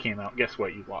DLC came out, guess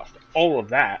what? You lost all of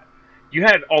that. You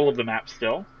had all of the maps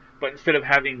still, but instead of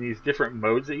having these different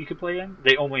modes that you could play in,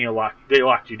 they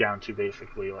locked you down to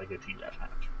basically like a team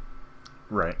deathmatch.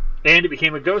 Right. And it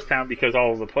became a ghost town because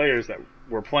all of the players that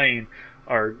were playing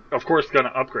are, of course, going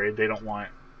to upgrade. They don't want,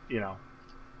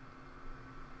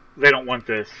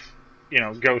 this,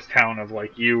 ghost town of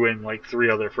like you and like 3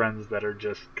 other friends that are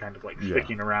just kind of like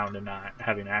sticking around and not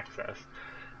having access.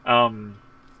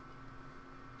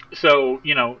 So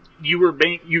you were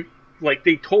like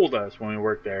they told us when we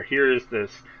worked there. Here is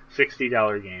this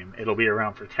 $60 game. It'll be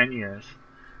around for 10 years.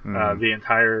 The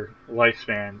entire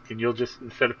lifespan, and you'll just,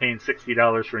 instead of paying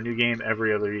 $60 for a new game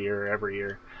every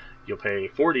year, you'll pay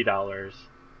 $40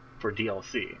 for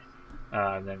DLC.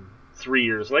 And then 3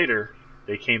 years later,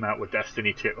 they came out with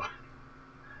Destiny 2.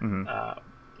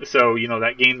 So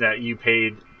that game that you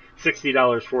paid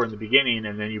 $60 for in the beginning,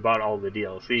 and then you bought all the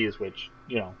DLCs, which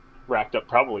racked up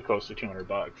probably close to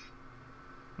 $200.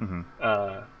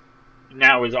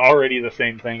 Now is already the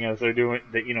same thing as they're doing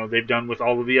that they've done with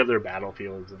all of the other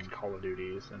Battlefields and Call of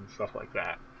Duties and stuff like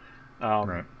that.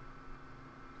 Right.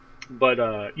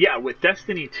 But with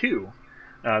Destiny 2,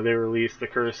 they released the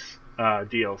Curse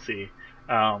DLC,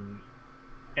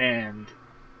 and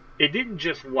it didn't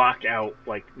just lock out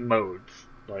like modes.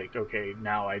 Like, okay,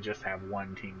 now I just have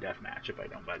one team deathmatch if I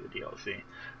don't buy the DLC.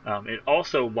 It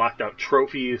also locked out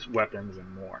trophies, weapons,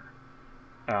 and more.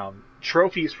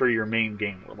 Trophies for your main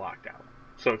game were locked out.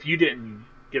 So if you didn't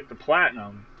get the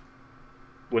platinum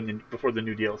before the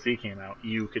new DLC came out,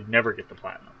 you could never get the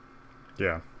platinum.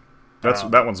 Yeah,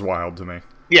 that one's wild to me.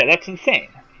 Yeah, that's insane.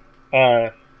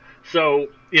 So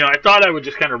I thought I would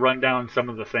just kind of run down some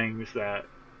of the things that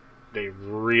they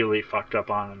really fucked up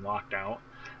on and locked out.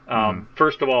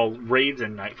 First of all, raids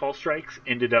and nightfall strikes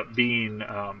ended up being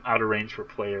out of range for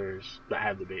players that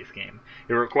had the base game.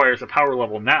 It requires a power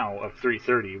level now of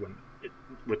 330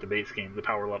 with the base game. The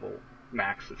power level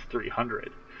max is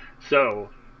 300. So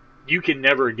you can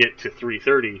never get to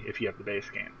 330 if you have the base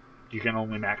game. You can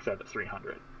only max out at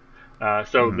 300.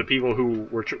 So the people who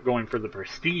were going for the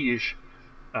prestige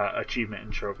achievement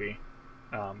and trophy,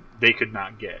 they could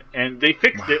not get. And they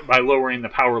fixed it by lowering the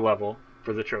power level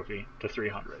for the trophy to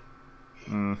 300.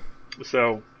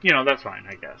 So, that's fine,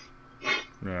 I guess.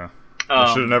 Yeah.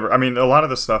 Should have never... I mean, a lot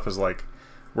of this stuff is like,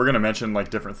 we're going to mention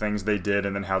like different things they did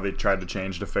and then how they tried to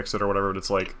change to fix it or whatever, but it's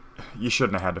like, you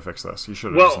shouldn't have had to fix this. You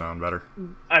should have just known better.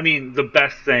 I mean, the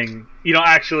best thing...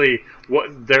 actually,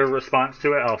 what their response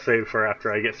to it, I'll save for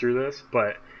after I get through this,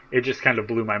 but it just kind of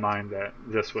blew my mind that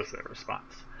this was their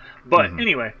response. But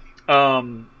anyway,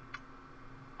 all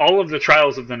of the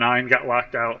Trials of the Nine got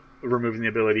locked out, removing the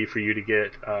ability for you to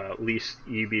get least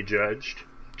you be judged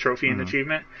trophy and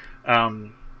achievement.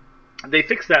 They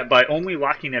fixed that by only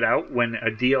locking it out when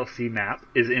a DLC map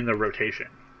is in the rotation.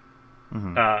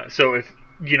 So if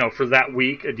for that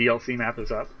week a DLC map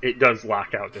is up, it does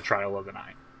lock out the Trial of the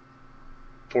Nine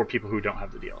for people who don't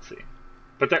have the DLC.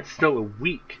 But that's still a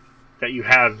week that you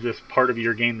have this part of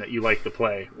your game that you like to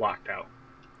play locked out.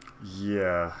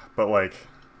 Yeah, but like...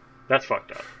 That's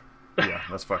fucked up. Yeah,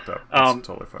 that's fucked up. That's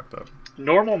totally fucked up.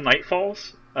 Normal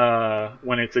Nightfalls,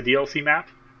 when it's a DLC map,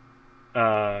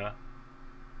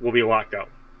 will be locked out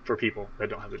for people that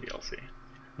don't have the DLC.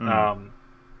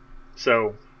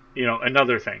 So,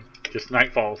 another thing, just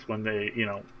Nightfalls when they,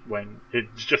 when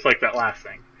it's just like that last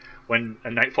thing. When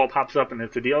a Nightfall pops up and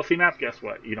it's a DLC map, guess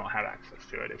what? You don't have access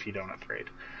to it if you don't upgrade.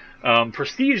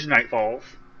 Prestige Nightfalls,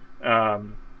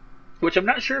 which I'm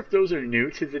not sure if those are new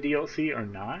to the DLC or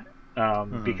not,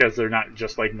 because they're not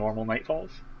just like normal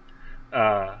Nightfalls.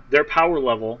 Their power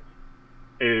level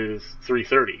is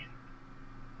 330.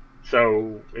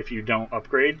 So if you don't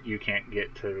upgrade, you can't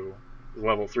get to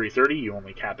level 330. You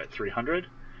only cap at 300,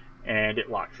 and it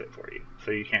locks it for you.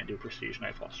 So you can't do Prestige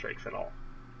Nightfall strikes at all.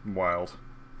 Wild.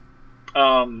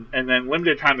 And then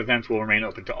limited time events will remain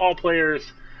open to all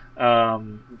players,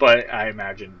 but I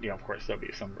imagine, of course, there'll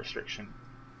be some restriction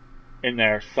in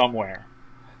there somewhere.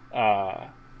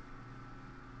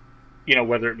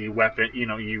 Whether it be weapon,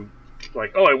 you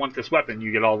like, oh, I want this weapon,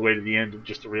 you get all the way to the end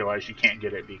just to realize you can't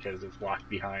get it because it's locked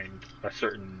behind a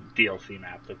certain DLC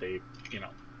map that they,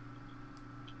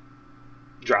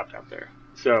 dropped out there.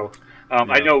 So,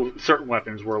 I know certain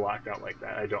weapons were locked out like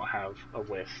that. I don't have a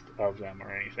list of them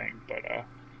or anything, but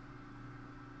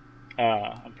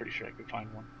I'm pretty sure I could find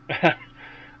one.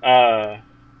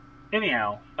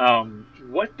 Anyhow,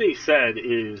 what they said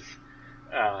is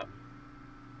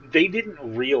they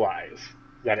didn't realize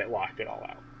that it locked it all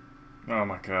out. Oh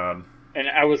my god. And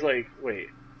I was like, wait,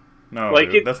 No,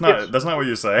 like dude, that's not what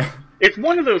you say. It's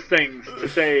one of those things to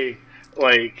say,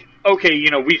 like, okay,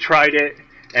 we tried it,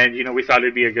 and we thought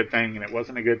it'd be a good thing, and it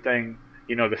wasn't a good thing.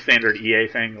 The standard EA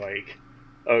thing, like,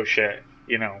 oh shit,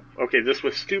 okay, this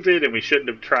was stupid, and we shouldn't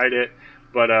have tried it,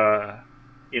 but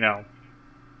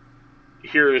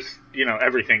here's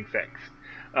everything fixed.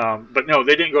 But no,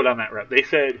 they didn't go down that route. They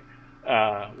said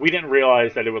we didn't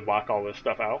realize that it would lock all this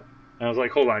stuff out. And I was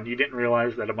like, hold on, you didn't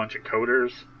realize that a bunch of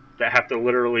coders that have to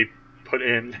literally put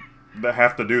in... They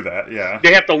have to do that, yeah.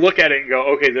 They have to look at it and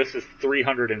go, okay, this is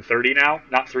 330 now,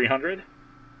 not 300.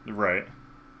 Right.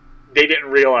 They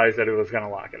didn't realize that it was going to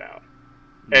lock it out.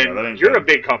 And you're a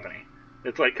big company.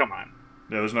 It's like, come on.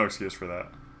 Yeah, there's no excuse for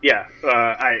that. Yeah,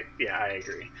 I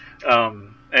agree.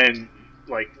 And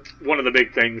like one of the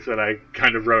big things that I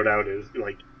kind of wrote out is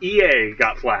like EA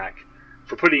got flack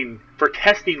for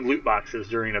testing loot boxes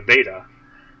during a beta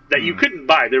that you couldn't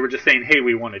buy. They were just saying, "Hey,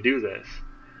 we want to do this,"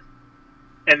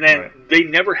 and then they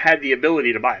never had the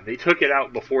ability to buy them. They took it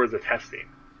out before the testing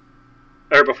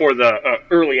or before the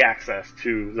early access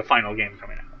to the final game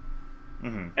coming out,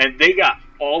 and they got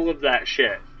all of that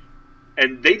shit.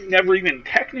 And they never even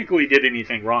technically did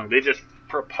anything wrong. They just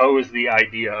proposed the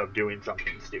idea of doing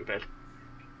something stupid.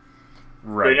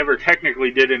 Right. They never technically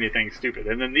did anything stupid.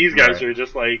 And then these guys are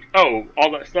just like, oh,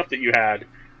 all that stuff that you had,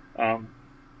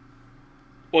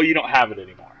 well, you don't have it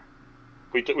anymore.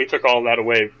 We took all that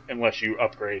away unless you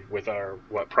upgrade with our,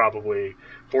 probably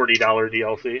 $40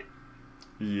 DLC.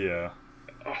 Yeah.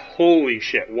 Holy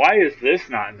shit. Why is this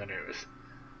not in the news?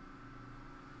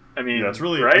 I mean, yeah, it's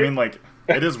really, right? I mean, like,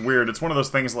 it is weird. It's one of those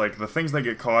things, like, the things that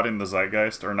get caught in the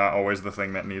zeitgeist are not always the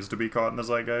thing that needs to be caught in the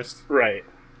zeitgeist. Right.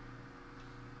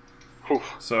 Whew.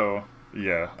 So,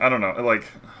 yeah, I don't know. Like,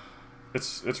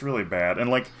 it's really bad. And,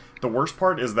 like, the worst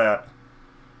part is that,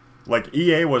 like,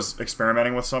 EA was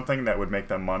experimenting with something that would make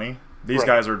them money. These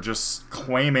guys are just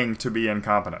claiming to be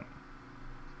incompetent.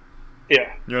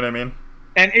 Yeah. You know what I mean?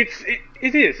 And it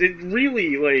is. It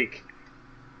really, like...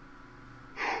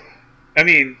 I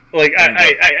mean, like,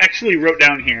 I actually wrote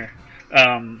down here,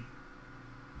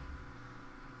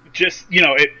 just,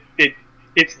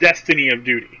 it's Destiny of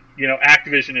Duty.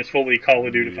 Activision is fully Call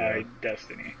of Duty-fied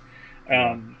Destiny.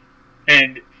 And,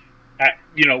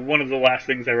 one of the last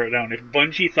things I wrote down, if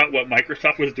Bungie thought what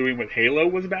Microsoft was doing with Halo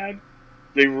was bad,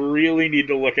 they really need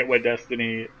to look at what's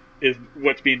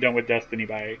being done with Destiny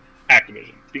by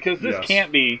Activision. Because this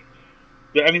can't be,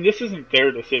 this isn't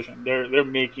their decision. They're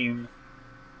making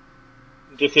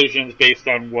decisions based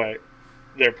on what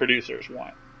their producers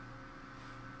want.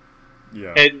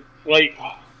 Yeah. And, like,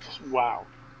 just wow.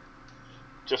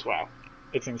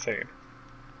 It's insane.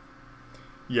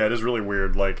 Yeah, it is really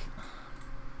weird. Like,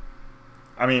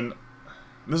 I mean,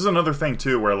 this is another thing,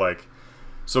 too, where, like,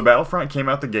 so Battlefront came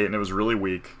out the gate and it was really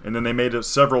weak, and then they made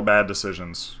several bad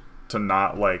decisions to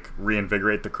not, like,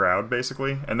 reinvigorate the crowd,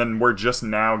 basically. And then we're just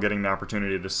now getting the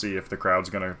opportunity to see if the crowd's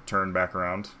going to turn back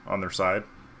around on their side.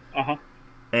 Uh-huh.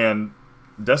 And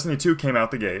Destiny 2 came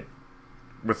out the gate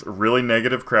with a really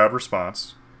negative crowd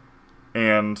response,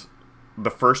 and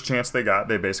the first chance they got,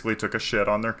 they basically took a shit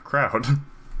on their crowd.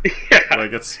 Yeah.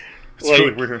 Like, it's like,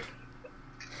 really weird.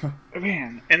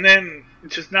 Man, and then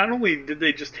just not only did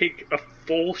they just take a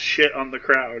full shit on the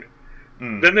crowd,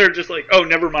 then they're just like, oh,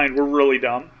 never mind, we're really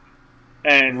dumb.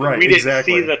 And we didn't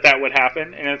see that would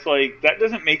happen, and it's like, that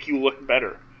doesn't make you look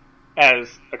better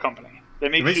as a company. That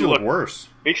makes you look worse.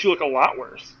 Makes you look a lot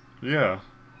worse. Yeah.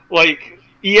 Like,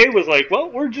 EA was like,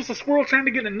 well, we're just a squirrel trying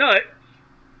to get a nut.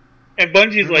 And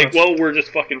Bungie's like, well, we're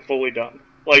just fucking fully done.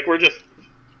 Like,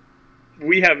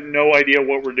 we have no idea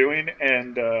what we're doing,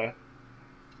 and,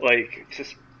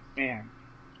 man.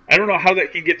 I don't know how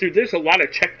that can get through. There's a lot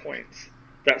of checkpoints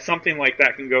that something like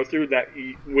that can go through that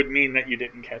would mean that you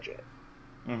didn't catch it.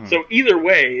 Mm-hmm. So either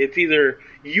way, it's either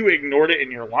you ignored it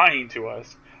and you're lying to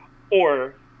us,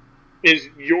 or... is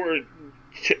you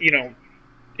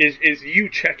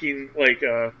checking, like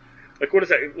what is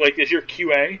that, like, is your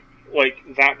QA, like,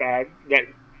 that bad that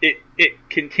it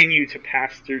continued to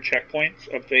pass through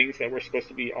checkpoints of things that were supposed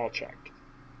to be all checked?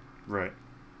 Right.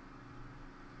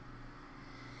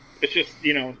 It's just,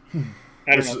 I don't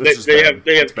know.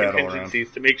 They have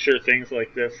contingencies to make sure things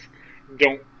like this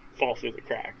don't fall through the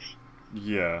cracks.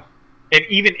 Yeah. And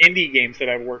even indie games that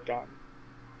I've worked on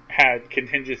had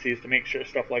contingencies to make sure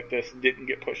stuff like this didn't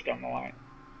get pushed down the line.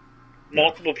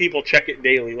 Multiple people check it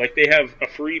daily. Like, they have a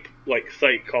free, like,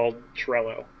 site called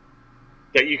Trello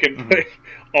that you can put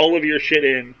all of your shit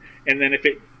in, and then if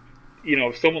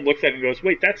someone looks at it and goes,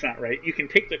 wait, that's not right, you can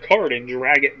take the card and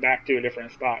drag it back to a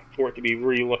different spot for it to be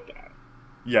re-looked at.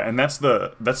 Yeah, and that's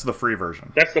the free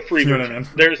version. That's the free version. What I mean?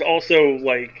 There's also,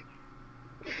 like,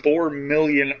 4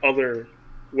 million other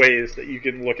ways that you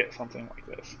can look at something like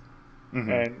this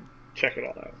and check it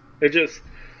all out.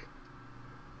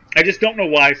 I just don't know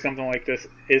why something like this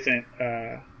isn't,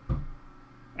 I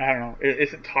don't know, it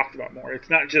isn't talked about more. It's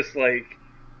not just like,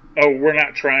 oh, we're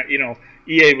not trying,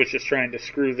 EA was just trying to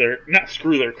not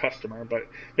screw their customer, but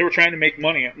they were trying to make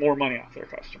more money off their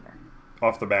customer.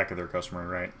 Off the back of their customer,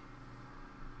 right?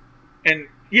 And,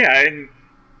 yeah, and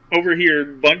over here,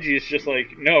 Bungie is just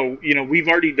like, no, we've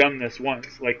already done this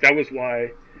once. Like, that was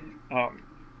why,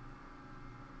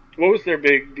 what was their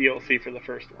big DLC for the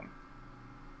first one?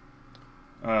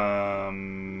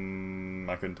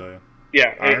 I couldn't tell you.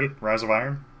 Yeah. Rise of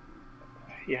Iron?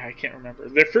 Yeah, I can't remember.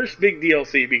 Their first big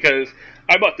DLC, because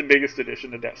I bought the biggest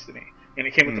edition of Destiny, and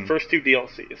it came with the first 2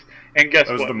 DLCs. And guess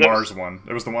what? It was the Mars one.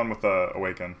 It was the one with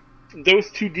Awaken. Those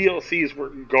 2 DLCs were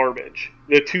garbage.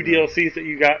 The 2 DLCs that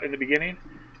you got in the beginning,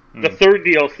 the third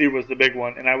DLC was the big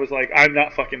one, and I was like, I'm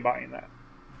not fucking buying that.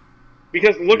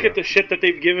 Because look at the shit that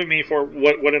they've given me for,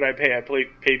 what did I pay? I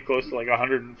paid close to like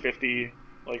 $150,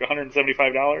 like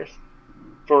 $175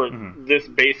 for this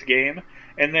base game.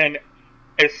 And then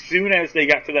as soon as they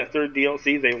got to that third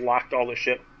DLC, they locked all the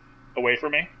shit away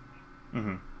from me.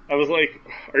 I was like,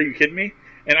 are you kidding me?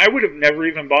 And I would have never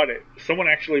even bought it. Someone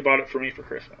actually bought it for me for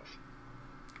Christmas.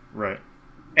 Right.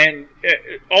 And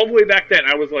all the way back then,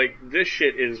 I was like, this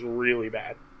shit is really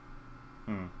bad.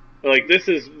 Like, this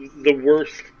is the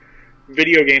worst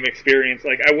video game experience.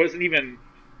 Like, I wasn't even,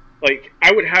 like,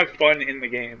 I would have fun in the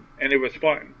game, and it was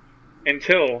fun,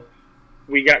 until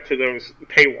we got to those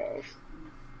paywalls.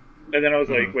 And then I was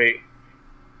like, wait,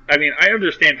 I mean, I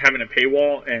understand having a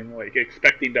paywall and, like,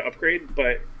 expecting to upgrade,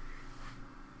 but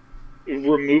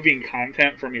removing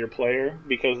content from your player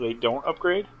because they don't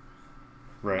upgrade,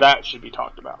 that should be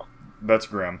talked about. That's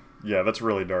grim. Yeah, that's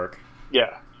really dark.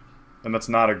 Yeah. And that's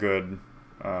not a good,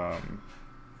 how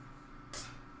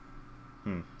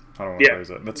do I want to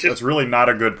phrase it? That's really not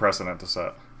a good precedent to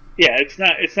set. Yeah, it's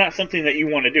not something that you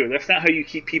want to do. That's not how you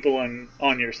keep people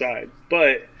on your side.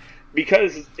 But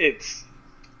because it's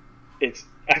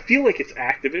I feel like it's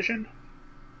Activision,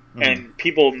 and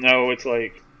people know it's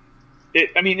like,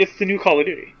 I mean, it's the new Call of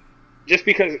Duty. Just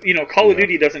because, Call of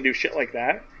Duty doesn't do shit like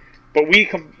that, but we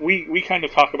kind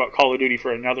of talk about Call of Duty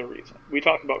for another reason. We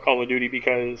talk about Call of Duty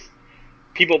because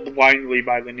people blindly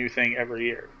buy the new thing every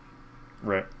year.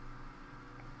 Right.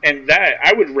 And that,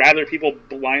 I would rather people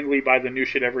blindly buy the new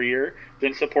shit every year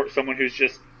than support someone who's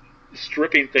just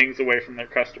stripping things away from their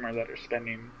customer that are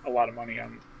spending a lot of money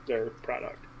on their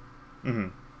product.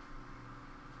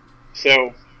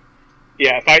 So,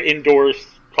 yeah, if I endorse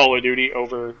Call of Duty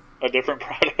over a different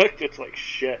product, it's like,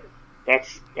 shit,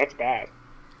 that's bad.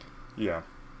 Yeah.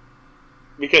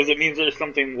 Because it means there's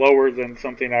something lower than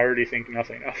something I already think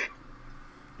nothing of.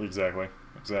 Exactly.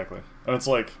 And it's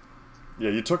like, yeah,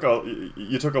 you took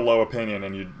a low opinion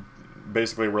and you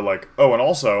basically were like, oh, and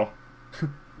also,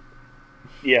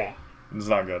 yeah, it's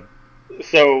not good.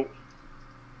 So,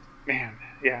 man,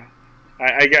 yeah,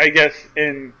 I guess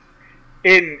in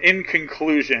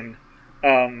conclusion,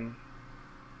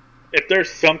 if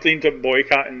there's something to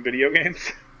boycott in video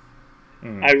games,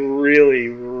 I really,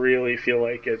 really feel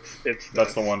like it's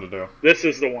that's the one to do. This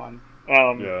is the one.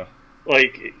 Yeah.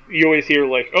 Like, you always hear,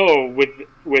 like, oh, with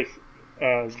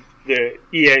the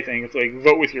EA thing, it's like,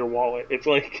 vote with your wallet. It's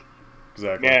like,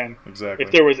 exactly. Man, exactly.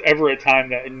 If there was ever a time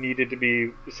that it needed to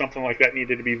be, something like that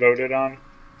needed to be voted on,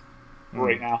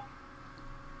 right now.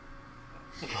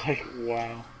 It's like,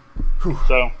 wow. Whew.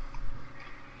 So,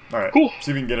 all right, cool.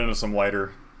 See if we can get into some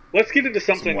lighter. Let's get into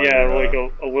something, like a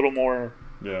little more,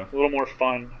 a little more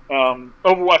fun.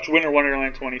 Overwatch Winter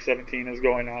Wonderland 2017 is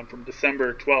going on from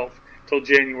December 12th till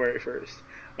January 1st.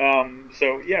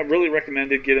 So yeah, really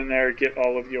recommended. Get in there, get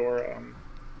all of your,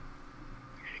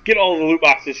 get all the loot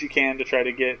boxes you can to try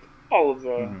to get all of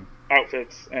the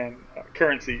outfits and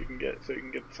currency you can get, so you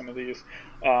can get some of these.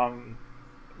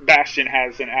 Bastion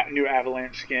has a new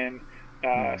Avalanche skin.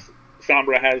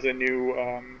 Sombra has a new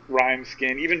Rhyme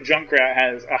skin. Even Junkrat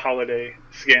has a holiday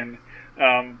skin.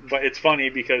 But it's funny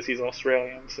because he's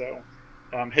Australian, so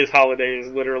his holiday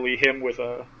is literally him with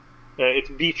it's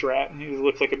Beach Rat. He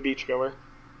looks like a beachgoer.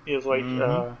 He has like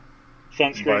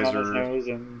sunscreen on his nose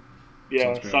and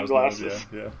sunglasses.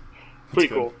 Yeah. Pretty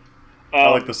cool. I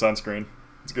like the sunscreen.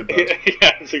 It's a good touch.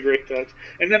 Yeah, it's a great touch.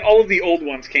 And then all of the old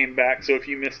ones came back, so if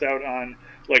you missed out on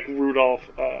like Rudolph,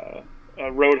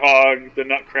 Roadhog, the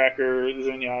Nutcracker,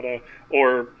 Zenyatta,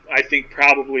 or I think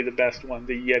probably the best one,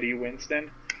 the Yeti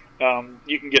Winston,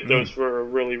 you can get those for a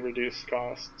really reduced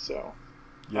cost. So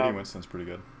Yeti Winston's pretty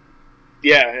good.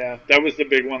 Yeah, that was the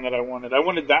big one that I wanted. I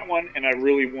wanted that one, and I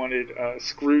really wanted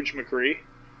Scrooge McCree.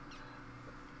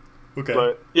 Okay.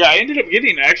 But yeah, I ended up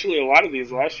getting actually a lot of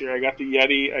these last year. I got the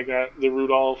Yeti, I got the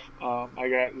Rudolph, I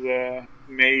got the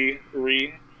Mary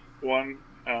one,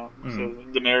 so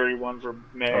the Mary one for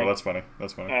May. Oh, that's funny.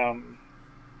 That's funny.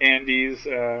 Andes,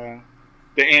 the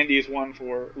Andes one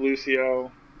for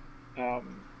Lucio,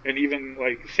 and even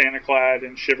like Santa Clad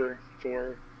and Shiver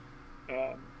for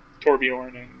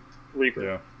Torbjorn and Reaper.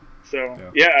 Yeah.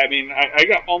 So yeah, I mean, I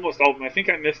got almost all of them. I think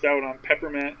I missed out on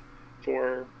Peppermint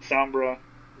for Sombra,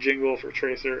 Jingle for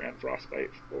Tracer, and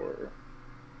Frostbite for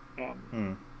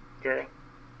Vera.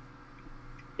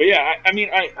 But yeah, I mean,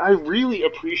 I really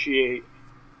appreciate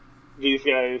these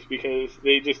guys because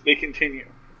they continue.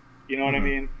 You know what I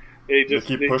mean? They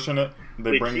keep pushing it.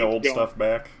 They bring the old stuff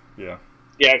back. Yeah.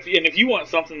 Yeah, and if you want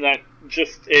something that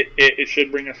just it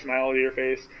should bring a smile to your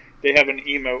face, they have an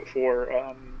emote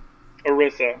for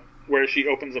Orisa where she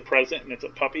opens a present and it's a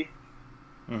puppy.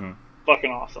 Mm-hmm.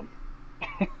 Fucking awesome.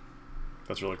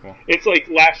 That's really cool. It's like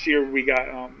last year we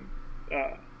got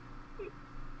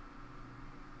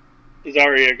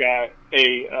Zarya got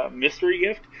a mystery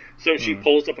gift. So she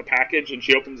pulls up a package and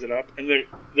she opens it up, and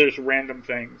there's random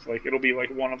things. Like it'll be like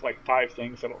one of like 5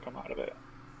 things that'll come out of it.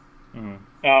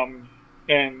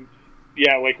 And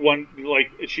yeah, like one,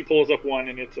 like she pulls up one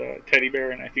and it's a teddy bear,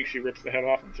 and I think she rips the head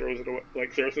off and throws it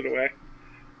away.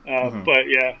 But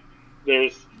yeah,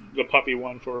 there's the puppy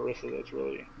one for Orisa that's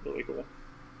really really cool.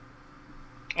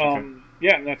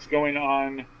 Yeah, and that's going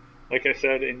on, like I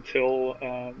said, until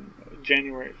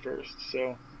January 1st.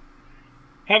 So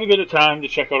have a bit of time to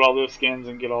check out all those skins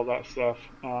and get all that stuff.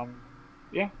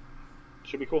 Yeah,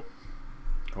 should be cool.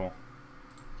 Cool.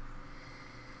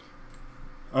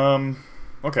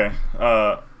 Okay.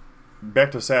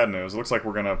 Back to sad news. It looks like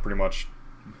we're gonna pretty much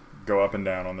go up and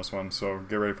down on this one. So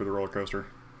get ready for the roller coaster.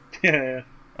 Yeah.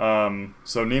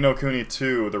 So Ni no Kuni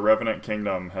 2, The Revenant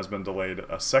Kingdom, has been delayed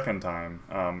a second time.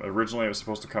 Originally it was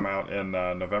supposed to come out in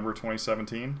November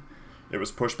 2017. It was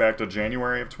pushed back to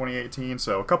January of 2018,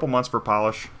 so a couple months for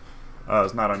polish.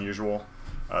 It's not unusual.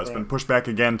 It's been pushed back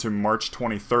again to March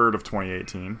 23rd of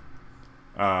 2018.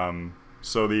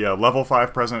 So the Level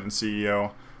 5 president and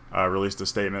CEO released a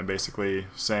statement basically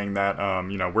saying that,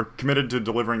 we're committed to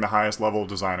delivering the highest level of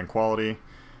design and quality.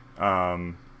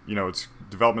 Its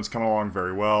development's coming along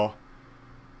very well,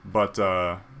 but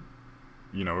we're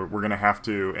going to have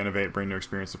to innovate, bring new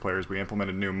experience to players. We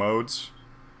implemented new modes,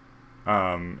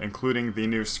 including the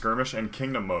new skirmish and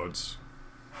kingdom modes.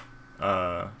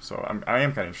 So I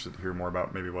am kind of interested to hear more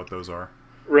about maybe what those are.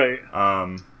 Right.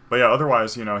 But yeah,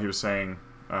 otherwise, he was saying,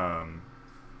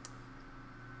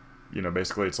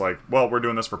 basically it's like, well, we're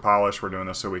doing this for polish. We're doing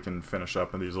this so we can finish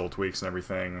up in these little tweaks and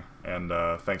everything. And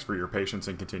thanks for your patience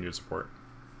and continued support.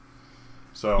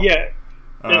 So yeah,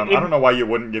 I don't know why you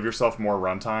wouldn't give yourself more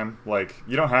runtime. Like,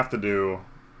 you don't have to do,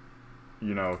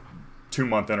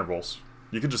 2-month intervals.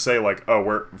 You could just say like,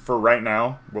 oh, for right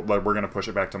now, we're going to push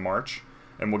it back to March,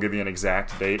 and we'll give you an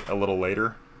exact date a little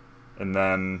later. And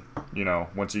then,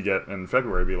 once you get in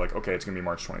February, be like, okay, it's going to be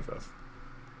March 25th.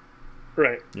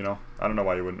 Right. I don't know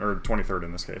why you wouldn't, or 23rd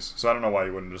in this case. So I don't know why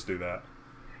you wouldn't just do that.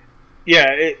 Yeah,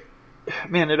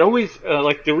 it always,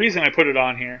 like, the reason I put it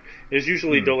on here is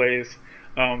usually delays,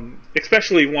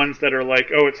 especially ones that are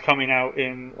like, oh, it's coming out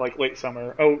in, like, late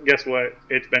summer. Oh, guess what?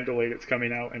 It's been delayed. It's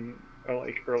coming out in,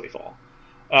 like, early fall.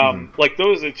 Like,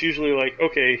 those, it's usually like,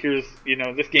 okay, here's,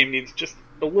 this game needs just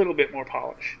a little bit more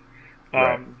polish.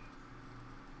 Right.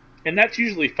 And that's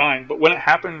usually fine, but when it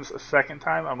happens a second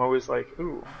time, I'm always like,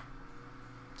 ooh.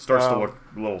 Starts to look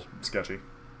a little sketchy.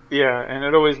 Yeah, and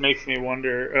it always makes me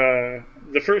wonder.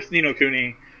 The first Ni no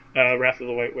Kuni, Wrath of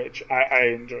the White Witch, I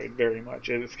enjoyed very much.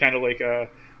 It's kind of like a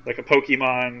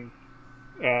Pokemon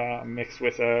mixed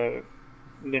with a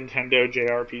Nintendo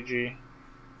JRPG.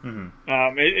 Mm-hmm.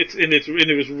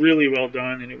 It was really well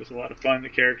done, and it was a lot of fun. The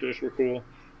characters were cool.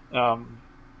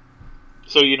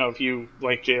 So if you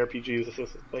like JRPGs, this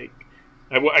is like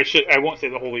I won't say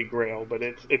the holy grail, but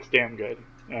it's damn good.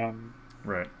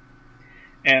 Right.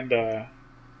 And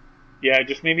it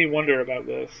just made me wonder about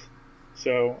this.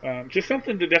 So just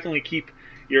something to definitely keep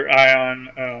your eye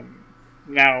on.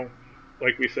 Now,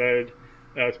 like we said,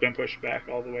 it's been pushed back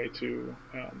all the way to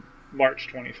March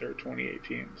 23rd,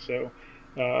 2018. So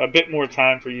a bit more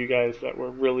time for you guys that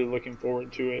were really looking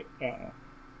forward to it.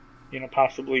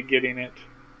 Possibly getting it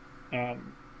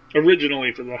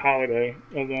originally for the holiday,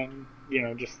 and then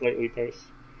just slightly post.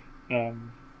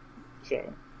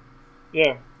 So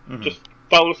yeah, just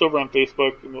follow us over on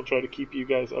Facebook, and we'll try to keep you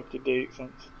guys up to date.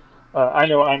 Since I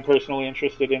know I'm personally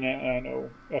interested in it, and I know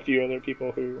a few other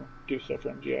people who do stuff for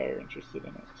MGI are interested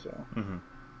in it. So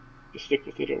just stick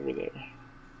with it over there.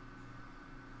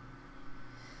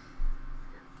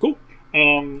 Cool.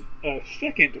 A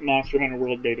second Monster Hunter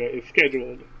World Beta is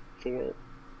scheduled for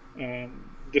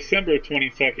December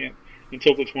 22nd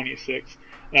until the 26th.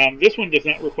 This one does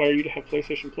not require you to have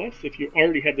PlayStation Plus. If you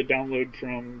already had the download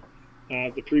from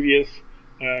the previous,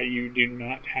 you do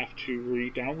not have to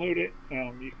re-download it.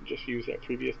 You can just use that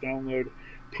previous download.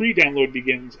 Pre-download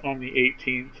begins on the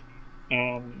 18th.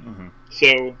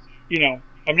 So,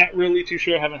 I'm not really too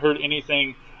sure. I haven't heard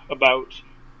anything about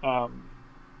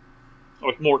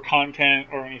like more content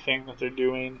or anything that they're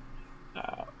doing.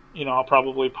 I'll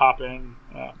probably pop in,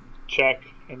 check,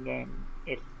 and then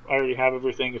if I already have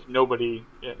everything, if nobody,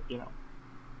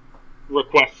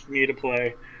 requests me to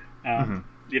play, I'll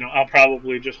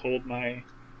probably just hold my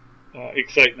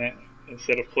excitement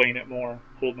instead of playing it more.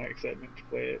 Hold my excitement to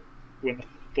play it when the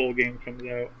full game comes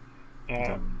out.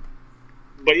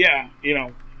 But yeah,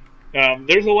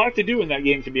 there's a lot to do in that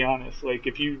game, to be honest. Like,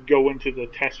 if you go into the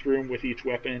test room with each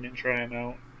weapon and try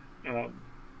them out,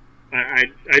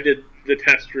 I did the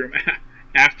test room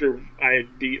after I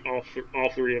beat all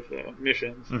three of the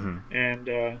missions, and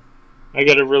I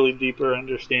got a really deeper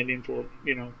understanding for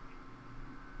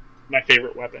my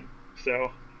favorite weapon.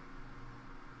 So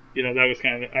that was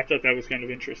I thought that was kind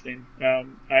of interesting.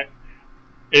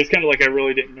 It's kind of like I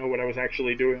really didn't know what I was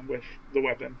actually doing with the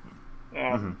weapon.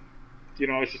 I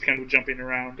was just kind of jumping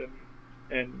around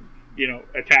and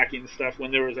attacking stuff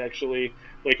when there was actually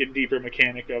like a deeper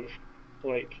mechanic of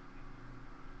like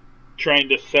trying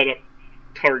to set up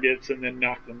targets and then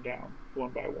knock them down one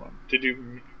by one to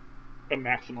do a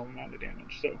maximum amount of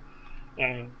damage. So,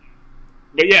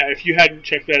 but yeah, if you hadn't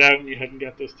checked that out and you hadn't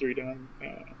got those three done,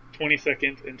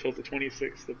 22nd until the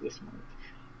 26th of this month,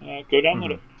 go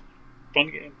download it.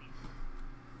 Fun game.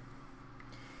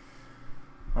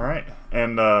 All right,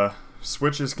 and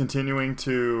Switch is continuing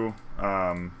to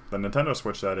the Nintendo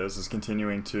Switch is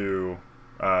continuing to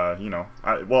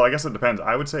I guess it depends.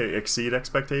 I would say exceed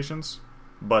expectations,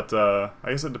 but I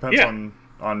guess it depends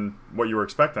on what you were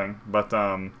expecting. But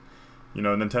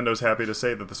Nintendo's happy to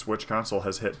say that the Switch console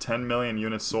has hit 10 million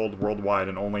units sold worldwide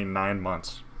in only 9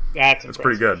 months. That's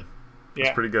pretty good. Yeah.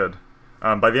 It's pretty good.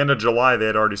 By the end of July, they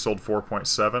had already sold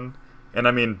 4.7, and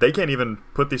I mean they can't even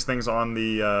put these things on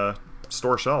the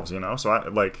store shelves,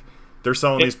 So they're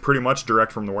selling these pretty much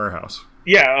direct from the warehouse.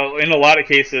 Yeah, in a lot of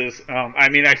cases,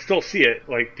 I still see it.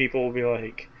 Like, people will be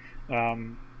like,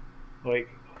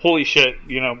 holy shit,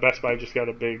 Best Buy just got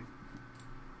a big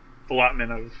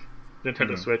allotment of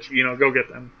Nintendo Switch. Go get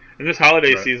them. In this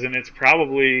holiday season, it's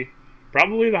probably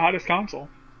the hottest console.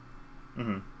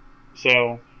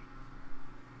 So,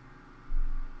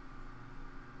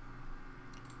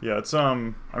 yeah, it's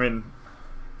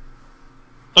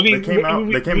they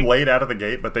came late out of the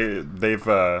gate, but they've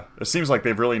it seems like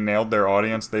they've really nailed their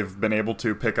audience. They've been able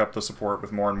to pick up the support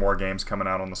with more and more games coming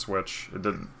out on the Switch. It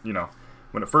didn't,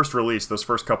 when it first released, those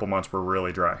first couple months were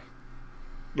really dry.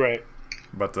 Right.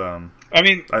 But I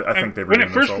think they've when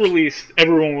it first themselves. Released,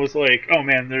 everyone was like, "Oh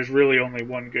man, there's really only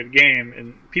one good game,"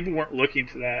 and people weren't looking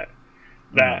to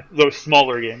those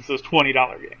smaller games, those $20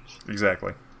 games.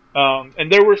 Exactly.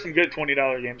 And there were some good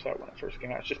 $20 games out when it first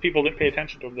came out. It's just people didn't pay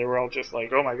attention to them. They were all just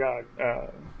like, "Oh my god,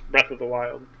 Breath of the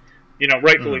Wild,"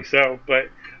 rightfully so. But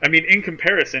in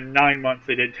comparison, 9 months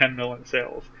they did 10 million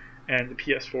sales, and the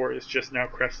PS4 is just now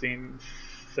cresting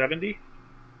 70.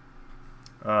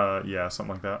 Yeah,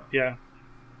 something like that. Yeah.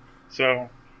 So,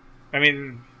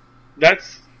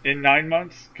 that's in 9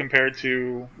 months compared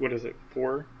to what is it,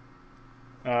 4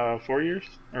 years?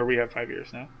 Or we have 5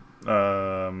 years now.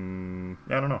 I don't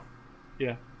know.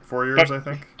 Yeah. 4 years, I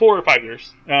think. 4 or 5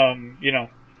 years.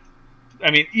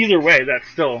 Either way,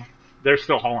 they're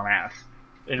still hauling ass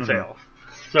in sales.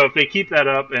 So if they keep that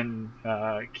up and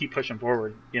keep pushing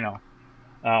forward,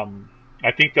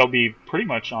 I think they'll be pretty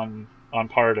much on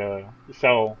par to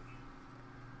sell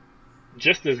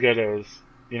just as good as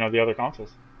the other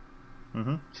consoles.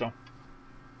 So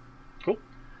cool.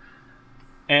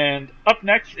 And up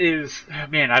next is I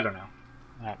don't know.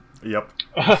 Yep.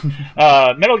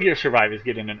 Metal Gear Survive is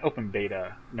getting an open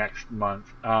beta next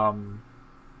month.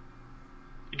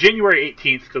 January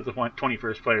 18th to the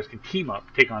 21st, players can team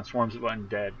up, take on swarms of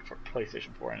undead for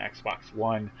PlayStation 4 and Xbox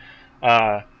One.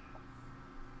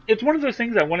 It's one of those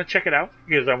things I want to check it out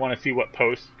because I want to see what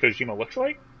post Kojima looks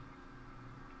like.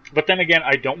 But then again,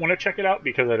 I don't want to check it out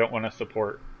because I don't want to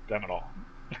support them at all.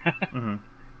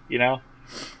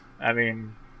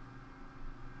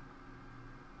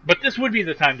 But this would be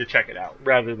the time to check it out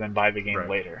rather than buy the game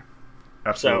later.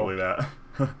 Absolutely that.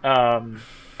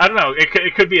 I don't know.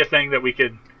 It could be a thing that we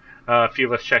could, a few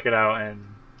of us check it out and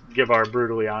give our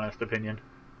brutally honest opinion.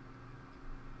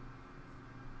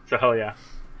 So hell yeah.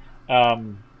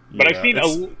 But I've seen a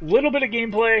little bit of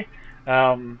gameplay.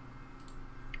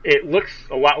 It looks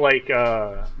a lot like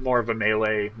more of a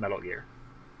melee Metal Gear.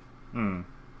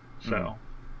 So,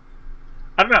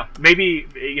 I don't know. Maybe,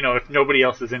 if nobody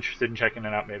else is interested in checking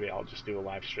it out, maybe I'll just do a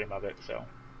live stream of it. So,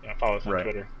 follow us on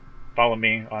Twitter. Follow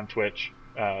me on Twitch,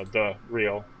 The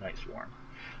Real Night Swarm.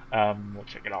 We'll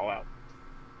check it all out.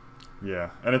 Yeah,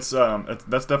 and it's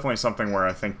that's definitely something where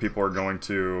I think people are going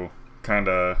to kind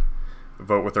of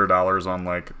vote with their dollars on,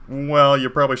 like, well, you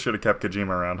probably should have kept Kojima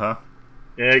around, huh?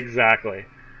 Exactly.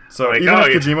 So like, even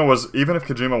if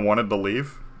Kojima wanted to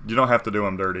leave, you don't have to do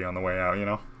him dirty on the way out,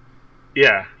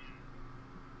 Yeah.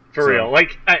 For real.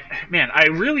 Like, I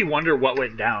really wonder what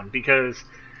went down, because,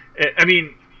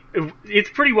 it's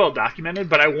pretty well documented,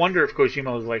 but I wonder if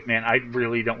Kojima was like, man, I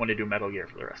really don't want to do Metal Gear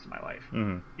for the rest of my life.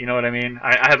 Mm-hmm. You know what I mean?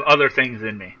 I have other things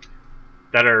in me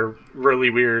that are really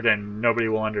weird and nobody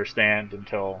will understand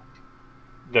until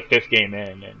the 5th game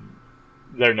in and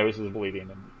their nose is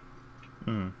bleeding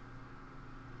and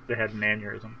they had an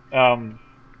aneurysm.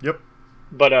 Yep.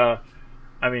 But,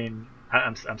 I'm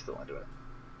still into it.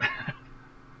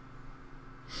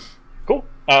 Cool.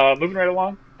 Moving right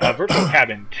along. Virtual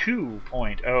Cabin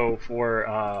 2.0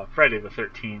 for Friday the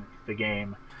 13th, the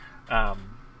game.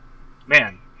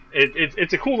 Man,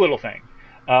 it's a cool little thing.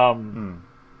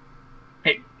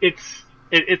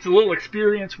 It's a little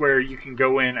experience where you can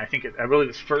go in. I believe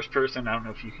it's first person. I don't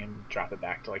know if you can drop it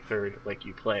back to like third, like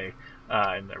you play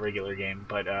in the regular game,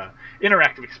 but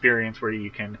interactive experience where you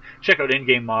can check out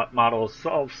in-game models,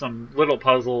 solve some little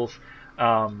puzzles.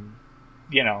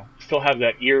 Still have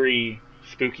that eerie,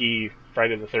 spooky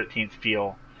Friday the 13th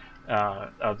feel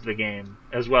of the game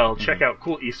as well. Check out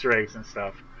cool Easter eggs and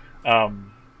stuff.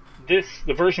 The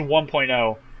version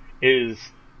 1.0 is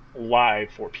live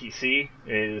for PC.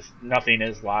 Nothing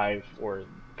is live for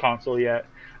console yet.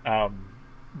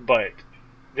 But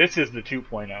this is the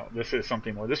 2.0. This is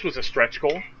something more. This was a stretch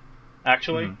goal,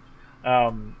 actually.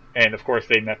 And of course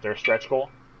they met their stretch goal.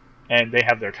 And they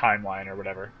have their timeline or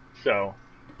whatever. So,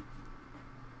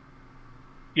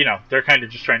 they're kind of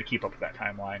just trying to keep up with that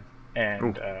timeline.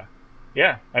 And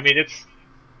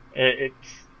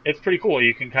it's pretty cool.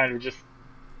 You can kind of just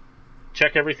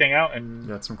check everything out and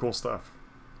it's some cool stuff.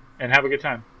 And have a good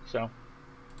time. So,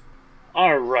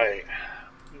 all right.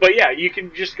 But yeah, you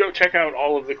can just go check out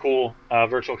all of the cool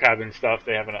Virtual Cabin stuff.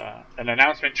 They have an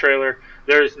announcement trailer.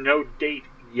 There's no date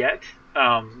yet,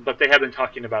 but they have been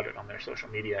talking about it on their social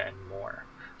media and more.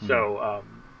 So,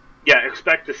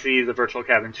 expect to see the Virtual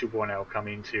Cabin 2.0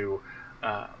 coming to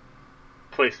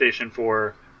PlayStation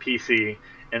 4, PC,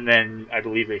 and then I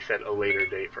believe they set a later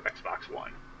date for Xbox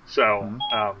One. So,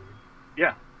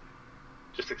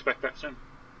 just expect that soon.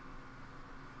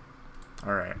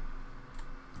 All right.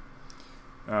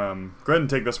 Go ahead and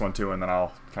take this one too, and then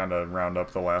I'll kind of round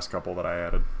up the last couple that I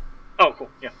added. Oh, cool.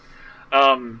 Yeah.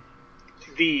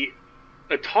 The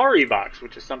Atari box,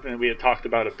 which is something that we had talked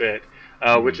about a bit,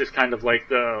 which is kind of like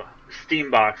the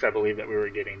Steam box, I believe, that we were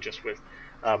getting, just with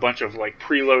a bunch of like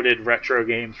preloaded retro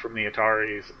games from the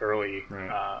Atari's early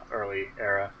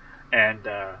era, and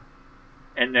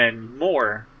then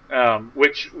more,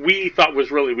 which we thought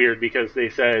was really weird because they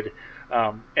said.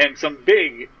 And some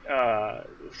big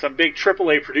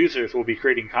AAA producers will be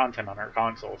creating content on our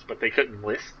consoles, but they couldn't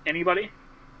list anybody.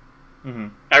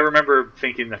 I remember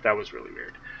thinking that was really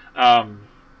weird.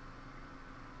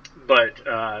 But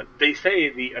they say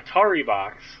the Atari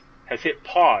box has hit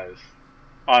pause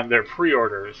on their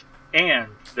pre-orders and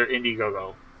their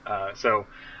Indiegogo.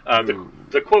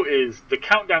 The quote is, "The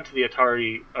countdown to the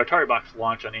Atari box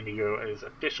launch on Indiegogo has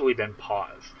officially been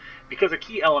paused. Because a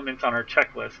key element on our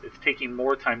checklist is taking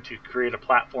more time to create a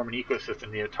platform and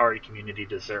ecosystem the Atari community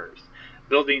deserves.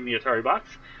 Building the Atari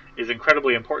box is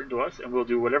incredibly important to us, and we'll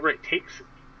do whatever it takes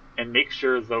and make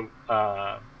sure the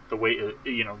wait,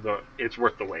 it's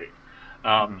worth the wait."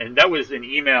 And that was an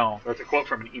email. That's a quote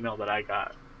from an email that I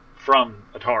got from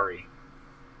Atari,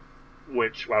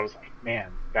 which I was like,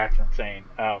 man, that's insane.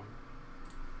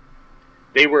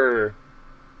 They were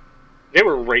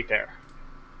right there.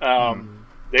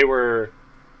 They were.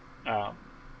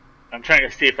 I'm trying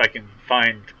to see if I can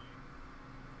find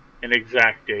an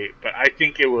exact date, but I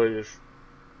think it was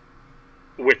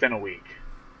within a week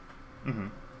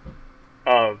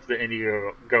of the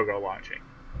Indiegogo launching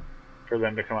for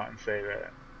them to come out and say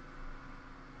that.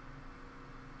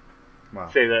 Wow.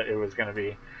 Say that it was going to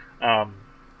be.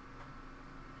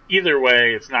 Either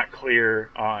way, it's not clear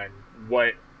on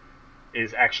what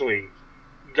is actually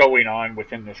going on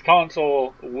within this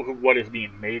console, what is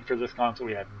being made for this console.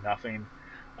 We have nothing.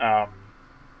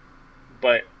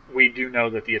 But we do know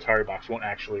that the Atari box won't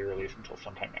actually release until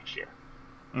sometime next year.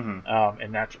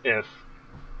 And that's if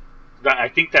I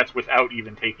think that's without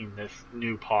even taking this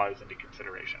new pause into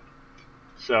consideration.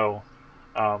 So,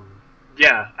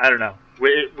 yeah, I don't know.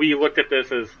 We looked at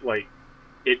this as like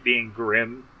it being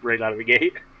grim right out of the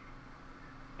gate.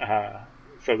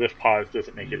 So this pause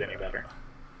doesn't make it any better.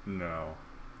 No.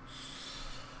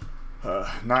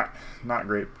 Not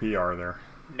great PR there.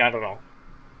 Not at all.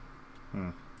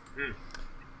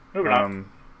 Moving on.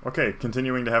 Okay,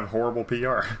 continuing to have horrible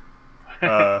PR.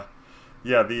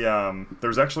 Yeah,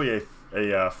 there's actually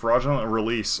a fraudulent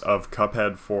release of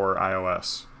Cuphead for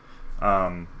iOS.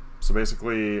 So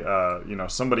basically,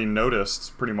 somebody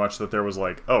noticed pretty much that there was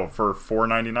like, oh, for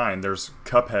 $4.99, there's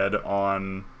Cuphead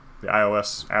on the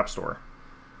iOS App Store.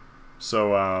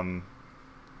 So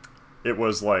it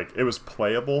was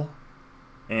playable,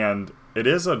 and it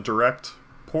is a direct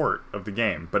port of the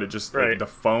game, but it just the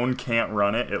phone can't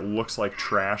run it. It looks like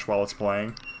trash while it's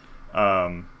playing.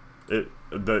 Even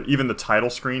the title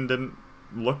screen didn't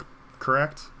look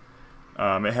correct.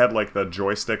 It had like the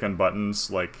joystick and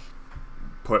buttons like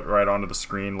put right onto the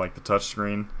screen, like the touch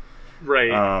screen. Right.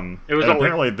 It was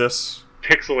apparently this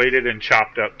pixelated and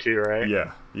chopped up too, right?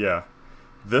 Yeah.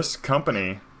 This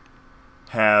company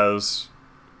has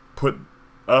put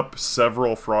up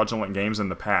several fraudulent games in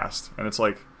the past, and it's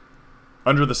like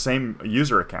under the same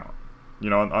user account,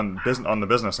 on the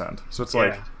business end. So it's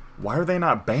like, why are they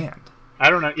not banned? I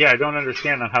don't know. Yeah, I don't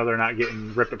understand how they're not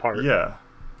getting ripped apart. Yeah.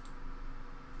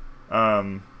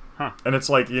 And it's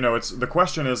like, it's the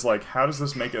question is like, how does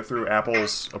this make it through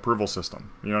Apple's approval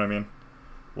system? You know what I mean?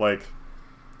 Like,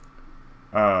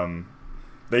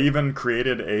 they even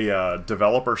created a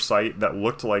developer site that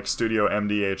looked like Studio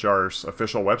MDHR's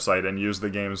official website and used the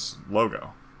game's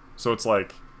logo. So it's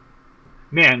like,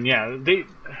 man, yeah,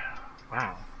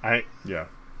 wow. Yeah.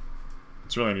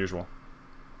 It's really unusual.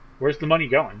 Where's the money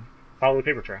going? Follow the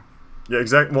paper trail. Yeah,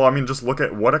 exactly. Well, I mean, just look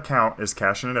at what account is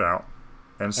cashing it out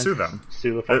and sue them.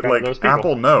 Sue the fuck out of those people.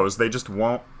 Apple knows. They just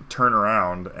won't turn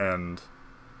around and,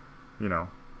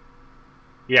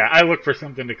 Yeah, I look for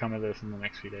something to come of this in the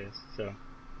next few days. So.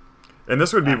 And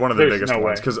this would be one of the biggest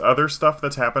ones, because other stuff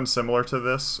that's happened similar to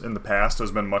this in the past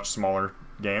has been much smaller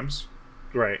games.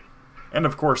 Right. And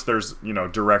of course, there's,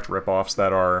 direct ripoffs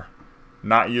that are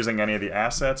not using any of the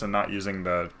assets and not using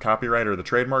the copyright or the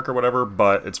trademark or whatever,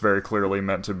 but it's very clearly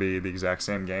meant to be the exact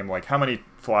same game. Like, how many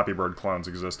Flappy Bird clones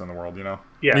exist in the world, Yeah.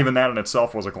 And even that in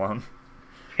itself was a clone.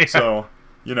 Yeah. So,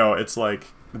 it's like,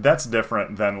 that's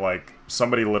different than, like,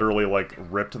 somebody literally, like,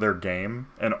 ripped their game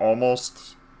and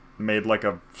almost made, like,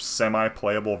 a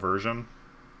semi-playable version.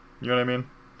 You know what I mean?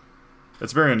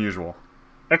 It's very unusual.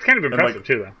 That's kind of impressive,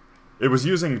 too, though. It was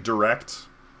using direct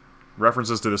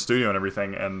references to the studio and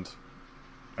everything, and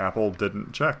Apple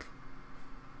didn't check.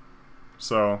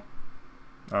 So,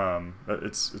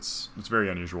 it's very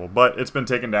unusual, but it's been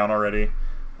taken down already.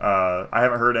 I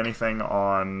haven't heard anything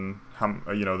on how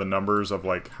the numbers of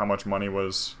like how much money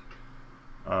was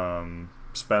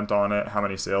spent on it, how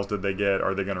many sales did they get,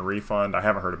 are they going to refund? I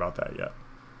haven't heard about that yet.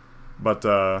 But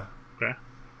okay.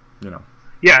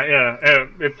 Yeah.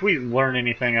 If we learn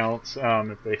anything else,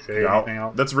 if they say anything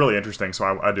else, that's really interesting.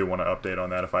 So I do want to update on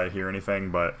that if I hear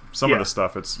anything. But some of the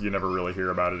stuff, you never really hear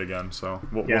about it again. So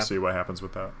we'll see what happens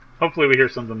with that. Hopefully, we hear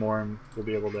something more, and we'll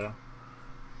be able to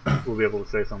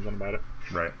say something about it.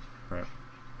 Right.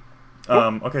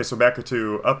 Okay, so back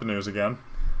to Up News again.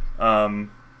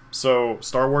 So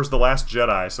Star Wars: The Last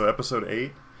Jedi. So Episode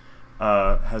 8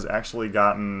 has actually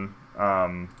gotten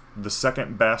the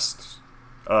second best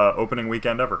opening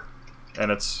weekend ever,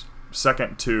 and it's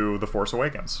second to The Force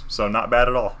Awakens, so not bad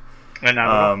at all. And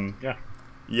now,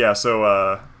 yeah.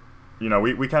 So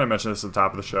we kind of mentioned this at the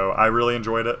top of the show. I really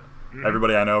enjoyed it. Mm-hmm.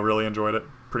 Everybody I know really enjoyed it,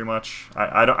 pretty much.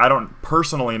 I don't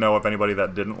personally know of anybody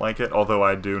that didn't like it, although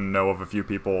I do know of a few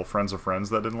people, friends of friends,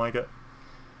 that didn't like it.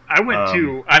 I went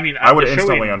to. I would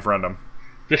instantly unfriend them.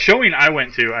 The showing I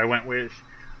went with.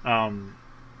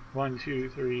 1, 2,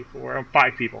 3, 4,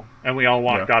 5 people, and we all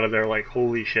walked out of there like,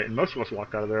 holy shit. And most of us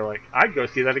walked out of there like, I'd go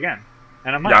see that again.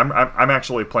 And I'm like, I'm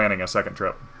actually planning a second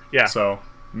trip. Yeah. So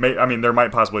there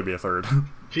might possibly be a third.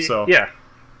 So yeah,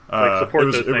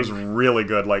 support it was really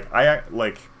good.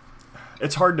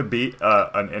 It's hard to beat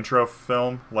an intro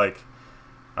film.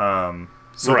 The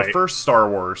first Star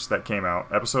Wars that came out,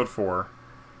 Episode 4,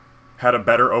 had a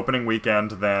better opening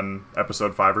weekend than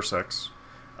Episode 5 or 6.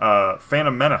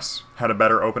 Phantom Menace had a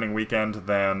better opening weekend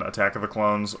than Attack of the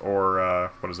Clones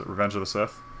or Revenge of the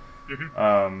Sith.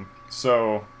 Mm-hmm.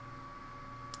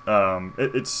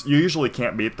 It's you usually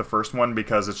can't beat the first one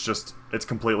because it's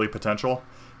completely potential.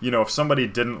 If somebody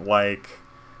didn't like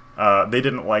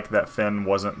that Finn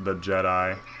wasn't the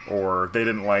Jedi, or they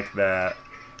didn't like that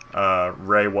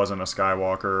Rey wasn't a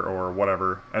Skywalker or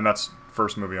whatever, and that's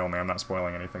first movie only. I'm not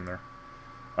spoiling anything there.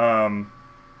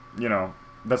 You know,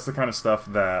 that's the kind of stuff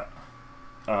that,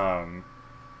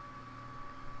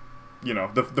 you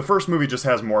know, the first movie just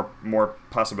has more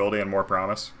possibility and more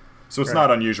promise. So it's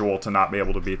not unusual to not be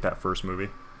able to beat that first movie.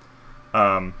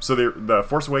 So the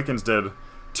Force Awakens did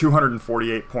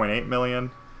 $248.8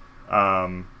 million.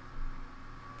 Last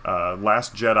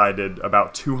Jedi did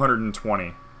about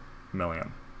 $220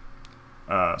 million.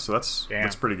 So that's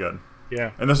pretty good.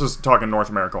 Yeah. And this is talking North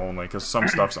America only, because some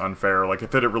stuff's unfair. Like,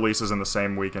 if it releases in the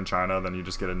same week in China, then you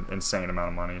just get an insane amount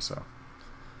of money. So.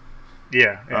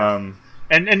 Yeah.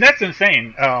 And that's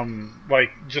insane.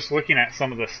 Like, just looking at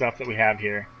some of the stuff that we have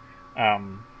here,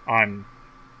 on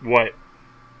what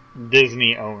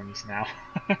Disney owns now.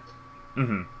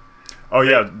 Mm-hmm. Oh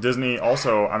yeah, Disney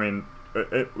also. I mean,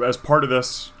 as part of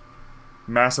this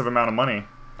massive amount of money,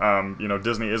 you know,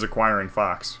 Disney is acquiring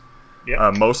Fox.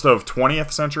 Yep. Most of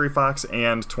 20th Century Fox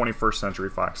and 21st Century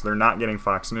Fox. They're not getting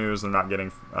Fox News. They're not getting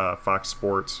Fox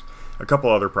Sports. A couple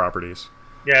other properties.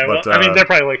 Yeah, but, well, I mean, they're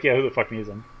probably like, yeah, who the fuck needs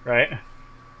them, right?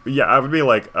 Yeah, I would be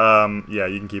like, yeah,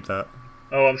 you can keep that.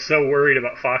 Oh, I'm so worried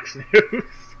about Fox News.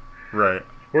 Right.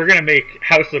 We're gonna make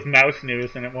House of Mouse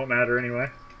news, and it won't matter anyway.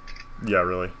 Yeah,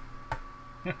 really.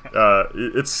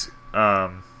 It's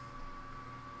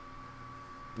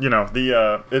you know,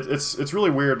 it's really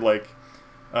weird. Like,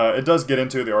 it does get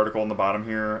into the article in the bottom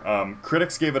here.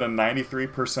 Critics gave it a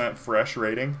 93% fresh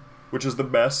rating, which is the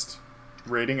best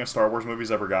rating a Star Wars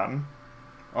movie's ever gotten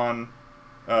on,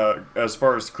 as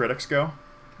far as critics go.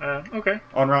 Okay.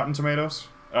 On Rotten Tomatoes.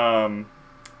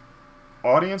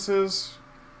 Audiences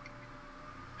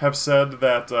have said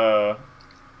that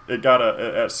it got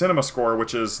at CinemaScore,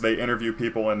 which is they interview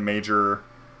people in major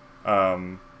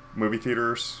movie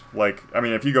theaters. Like, I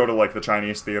mean, if you go to like the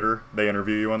Chinese theater, they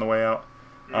interview you on the way out.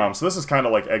 So this is kind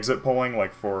of like exit polling,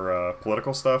 like for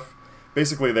political stuff.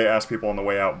 Basically, they ask people on the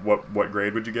way out, what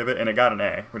grade would you give it, and it got an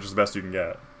A, which is the best you can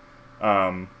get.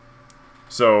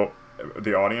 So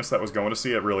the audience that was going to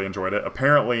see it really enjoyed it.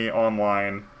 Apparently,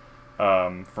 online,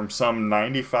 from some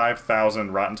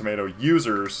 95,000 Rotten Tomato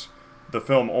users, the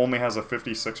film only has a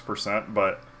 56%,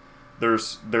 but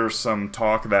there's some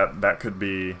talk that could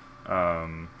be.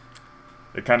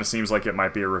 It kind of seems like it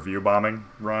might be a review bombing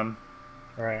run.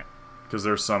 Right. Because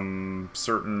there's some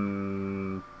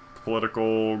certain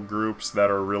political groups that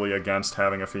are really against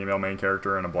having a female main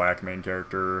character and a black main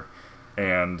character.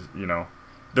 And, you know,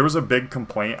 there was a big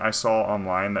complaint I saw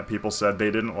online that people said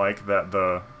they didn't like that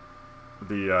the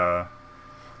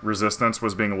Resistance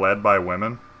was being led by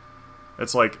women.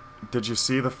 It's like, did you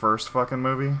see the first fucking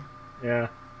movie? Yeah.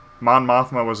 Mon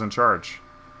Mothma was in charge.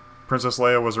 Princess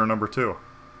Leia was her number 2.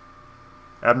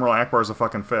 Admiral Akbar's a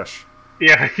fucking fish.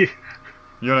 Yeah. You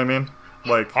know what I mean?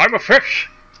 Like, I'm a fish.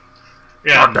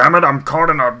 Yeah. God damn it, I'm caught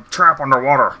in a trap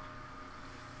underwater.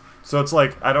 So it's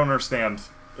like, I don't understand.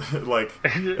 Like,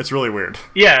 it's really weird.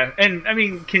 Yeah, and I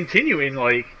mean, continuing,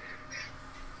 like,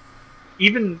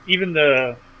 even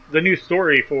the new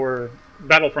story for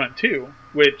Battlefront 2,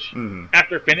 which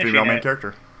after finishing female main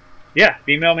character. Yeah,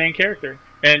 female main character.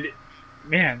 And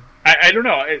man, I don't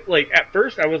know. Like, at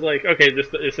first I was like, okay, this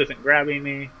isn't grabbing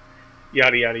me,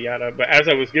 yada yada yada. But as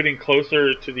I was getting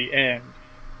closer to the end,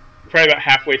 probably about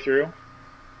halfway through,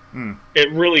 it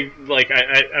really, like,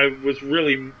 I was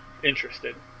really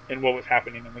interested in what was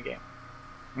happening in the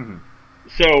game.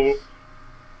 So,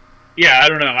 yeah, I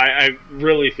don't know. I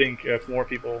really think if more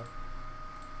people,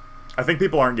 I think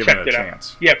people aren't giving it a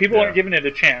chance. Yeah, people aren't giving it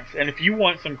a chance. And if you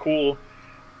want some cool,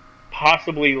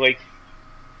 possibly like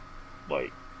I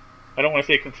don't want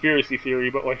to say conspiracy theory,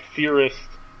 but like theorist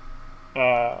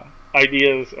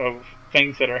ideas of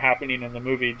things that are happening in the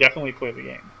movie, definitely play the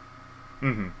game.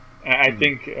 I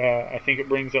think it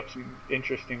brings up some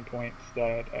interesting points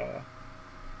that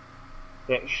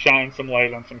shine some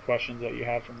light on some questions that you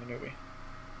have from the movie.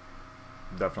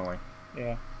 Definitely.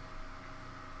 Yeah.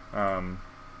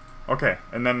 Okay,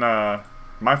 and then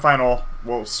my final,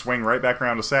 we'll swing right back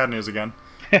around to sad news again.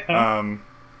 End on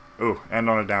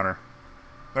a downer.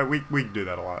 We can do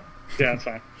that a lot. Yeah, that's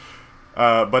fine.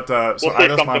 So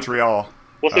Eidos Montreal.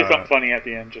 We'll say something funny at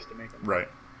the end just to make them. Right.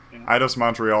 You know? Eidos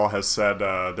Montreal has said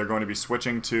they're going to be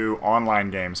switching to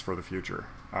online games for the future.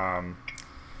 So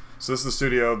this is the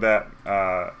studio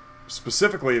that,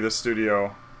 specifically this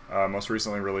studio, most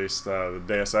recently released the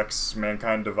Deus Ex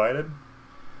Mankind Divided.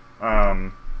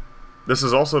 This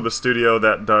is also the studio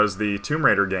that does the Tomb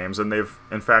Raider games, and they've,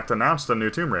 in fact, announced a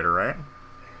new Tomb Raider, right?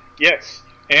 Yes,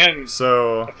 and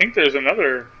so I think there's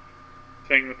another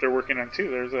thing that they're working on,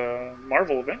 too. There's a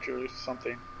Marvel Avengers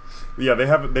something. Yeah, they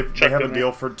have a in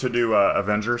deal to do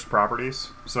Avengers properties,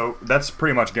 so that's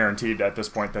pretty much guaranteed at this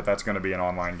point that that's going to be an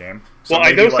online game. So well,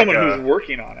 I know someone who's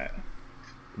working on it.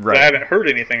 Right. I haven't heard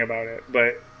anything about it,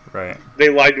 but right. They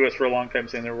lied to us for a long time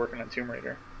saying they're working on Tomb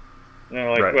Raider. And they're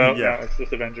like, right. well, yeah. no, it's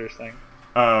this Avengers thing.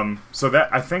 So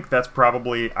that I think that's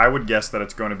probably, I would guess that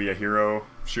it's going to be a hero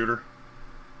shooter.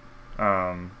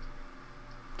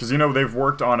 Because they've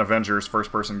worked on Avengers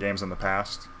first-person games in the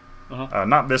past. Uh-huh.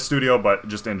 Not this studio, but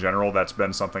just in general, that's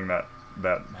been something that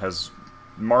has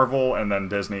Marvel and then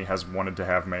Disney has wanted to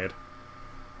have made.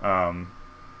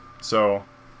 So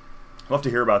I'd love to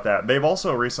hear about that. They've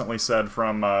also recently said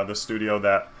from the studio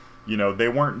that they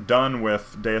weren't done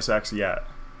with Deus Ex yet,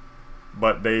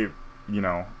 but they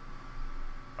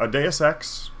a Deus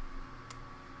Ex,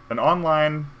 an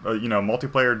online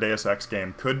multiplayer Deus Ex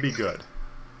game could be good,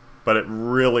 but it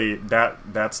really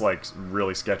that's like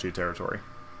really sketchy territory.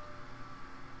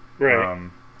 Right.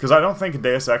 Because I don't think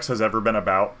Deus Ex has ever been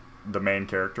about the main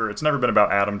character. It's never been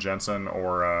about Adam Jensen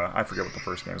or I forget what the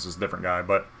first game is. It's a different guy,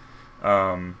 but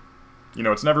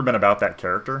it's never been about that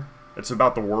character. It's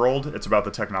about the world. It's about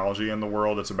the technology in the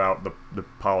world. It's about the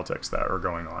politics that are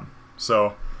going on.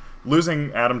 So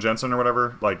losing Adam Jensen or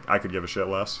whatever, like, I could give a shit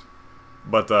less.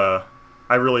 But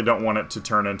I really don't want it to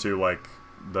turn into like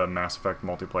the Mass Effect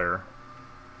multiplayer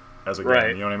as a game.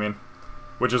 Right. You know what I mean?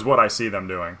 Which is what I see them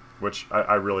doing. Which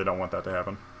I really don't want that to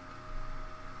happen.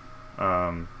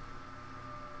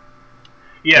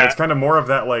 Yeah, it's kind of more of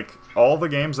that, like, all the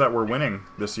games that were winning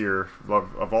this year,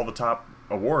 of all the top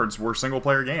awards, were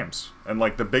single-player games. And,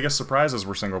 like, the biggest surprises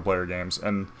were single-player games.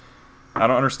 And I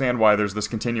don't understand why there's this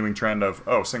continuing trend of,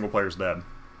 single-player's dead.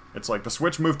 It's like, the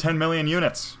Switch moved 10 million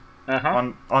units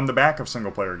on the back of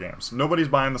single-player games. Nobody's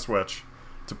buying the Switch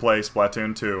to play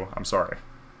Splatoon 2. I'm sorry.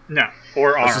 No,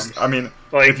 or ARMS.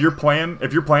 If you're playing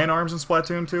ARMS in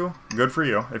Splatoon 2, good for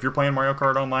you. If you're playing Mario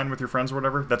Kart Online with your friends or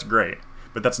whatever, that's great.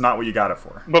 But that's not what you got it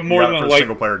for. But more than likely,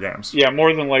 single player games. Yeah,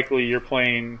 more than likely you're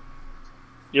playing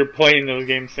those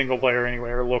games single player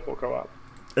anyway, or local co-op.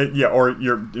 Or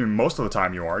most of the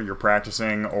time you're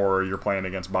practicing, or you're playing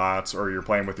against bots, or you're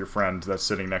playing with your friend that's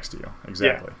sitting next to you.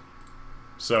 Exactly.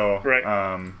 Yeah. So, right.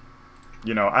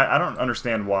 I don't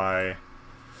understand why.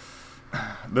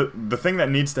 The thing that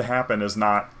needs to happen is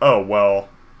not,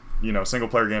 single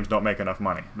player games don't make enough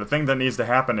money. The thing that needs to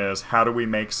happen is, how do we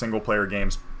make single player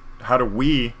games? How do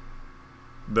we,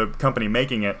 the company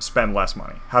making it, spend less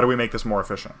money? How do we make this more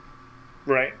efficient?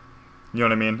 Right. You know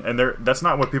what I mean? And that's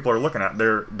not what people are looking at.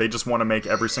 They just want to make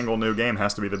every single new game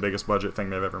has to be the biggest budget thing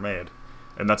they've ever made.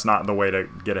 And that's not the way to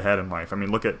get ahead in life. I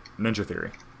mean, look at Ninja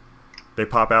Theory. They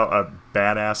pop out a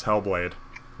badass Hellblade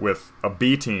with a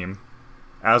B team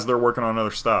as they're working on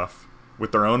other stuff,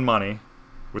 with their own money,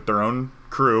 with their own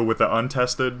crew, with the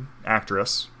untested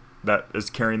actress that is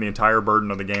carrying the entire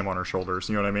burden of the game on her shoulders.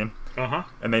 You know what I mean? Uh-huh.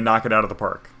 And they knock it out of the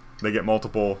park. They get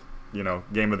multiple,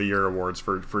 Game of the Year awards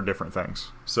for different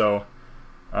things. So,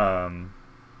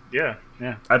 yeah.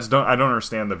 I don't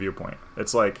understand the viewpoint.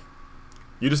 It's like,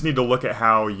 you just need to look at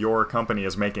how your company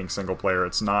is making single player.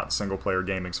 It's not single player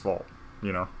gaming's fault,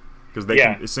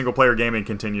 because single player gaming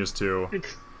continues to.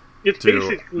 It's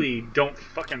basically don't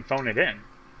fucking phone it in,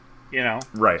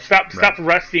 Right. Stop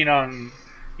resting on,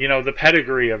 the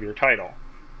pedigree of your title.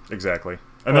 Exactly.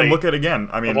 And then look at, again,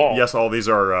 I mean, Evolve. yes, all these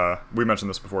are, we mentioned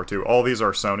this before too, all these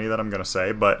are Sony that I'm going to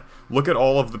say, but look at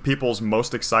all of the people's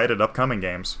most excited upcoming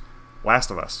games. Last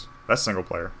of Us, that's single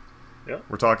player. Yeah.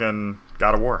 We're talking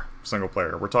God of War, single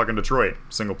player. We're talking Detroit,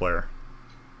 single player.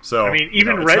 So, I mean,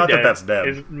 even it's Red not Dead that's dead.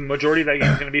 is majority of that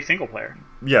game is going to be single player.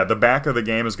 Yeah, the back of the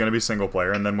game is going to be single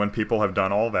player, and then when people have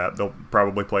done all that, they'll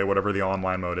probably play whatever the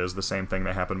online mode is, the same thing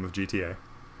that happened with GTA.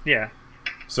 Yeah.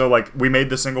 So, like, we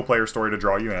made the single player story to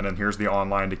draw you in, and here's the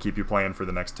online to keep you playing for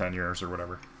the next 10 years or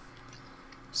whatever.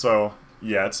 So,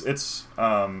 yeah, it's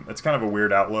kind of a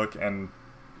weird outlook, and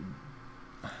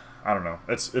I don't know.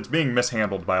 It's being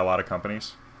mishandled by a lot of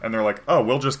companies, and they're like, oh,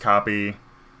 we'll just copy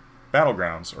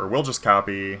Battlegrounds, or we'll just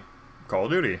copy Call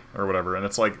of Duty, or whatever. And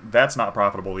it's like, that's not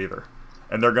profitable either.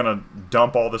 And they're going to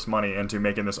dump all this money into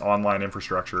making this online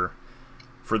infrastructure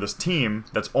for this team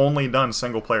that's only done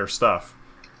single player stuff.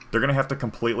 They're going to have to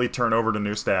completely turn over to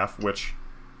new staff, which,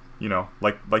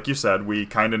 like you said, we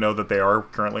kind of know that they are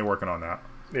currently working on that.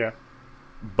 Yeah.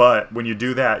 But when you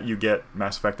do that, you get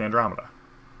Mass Effect Andromeda.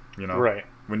 Right.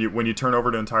 When you turn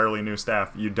over to entirely new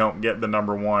staff, you don't get the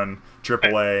number one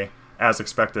AAA as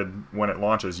expected when it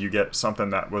launches. You get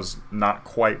something that was not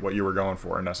quite what you were going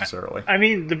for necessarily. I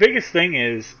mean, the biggest thing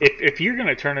is if you're going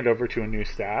to turn it over to a new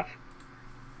staff,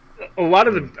 a lot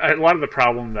of the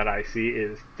problem that I see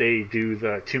is they do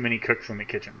the too many cooks in the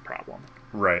kitchen problem.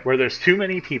 Right. Where there's too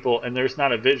many people and there's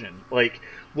not a vision. Like,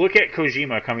 look at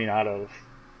Kojima coming out of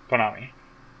Konami.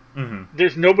 Mm-hmm.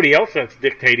 There's nobody else that's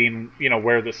dictating,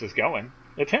 where this is going.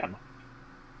 It's him.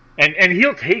 And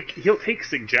he'll take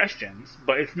suggestions,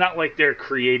 but it's not like they're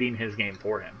creating his game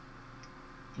for him.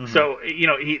 Mm-hmm. So,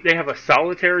 they have a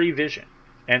solitary vision.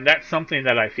 And that's something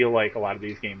that I feel like a lot of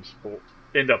these games will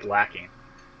end up lacking.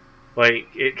 Like,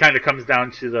 it kind of comes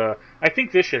down to I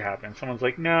think this should happen. Someone's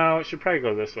like, no, it should probably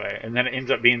go this way. And then it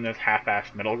ends up being this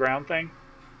half-assed middle ground thing.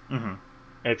 Mm-hmm.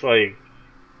 It's like,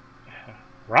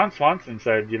 Ron Swanson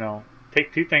said,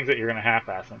 take two things that you're going to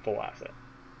half-ass and full-ass it.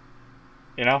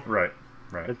 Right.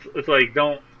 It's like,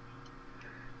 don't...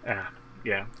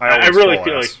 yeah. I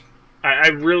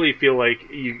really feel like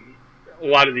a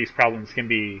lot of these problems can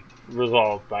be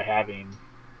resolved by having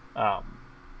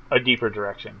a deeper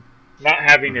direction. Not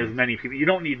having as many people. You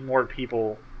don't need more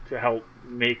people to help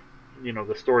make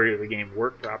the story of the game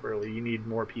work properly. You need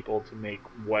more people to make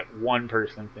what one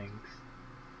person thinks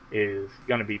is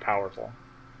going to be powerful.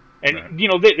 And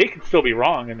right. They could still be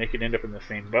wrong and they could end up in the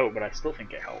same boat, but I still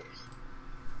think it helps.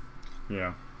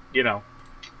 Yeah.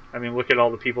 I mean, look at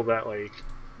all the people that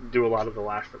do a lot of the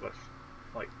Last of Us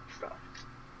stuff.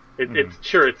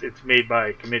 It's made by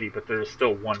a committee, but there's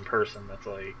still one person that's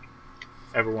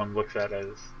everyone looks at as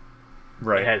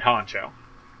right. the head honcho.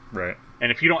 Right.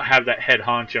 And if you don't have that head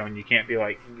honcho and you can't be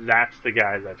that's the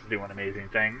guy that's doing amazing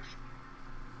things,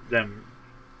 then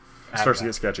it starts to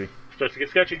get sketchy.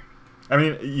 I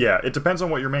mean, yeah, it depends on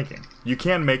what you're making. You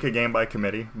can make a game by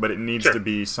committee, but it needs to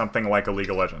be something like a League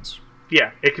of Legends.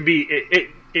 Yeah, it can be.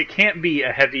 It can't be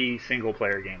a heavy single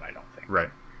player game, I don't think. Right.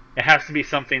 It has to be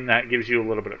something that gives you a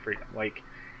little bit of freedom,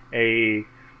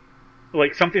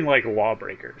 something like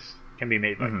Lawbreakers can be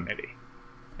made by committee.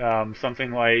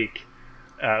 Something like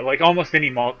almost any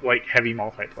heavy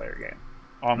multiplayer game,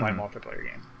 online multiplayer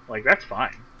game. That's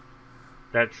fine.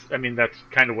 That's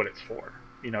kind of what it's for.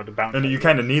 To bounce. And you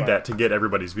kind of need that to get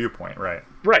everybody's viewpoint, right?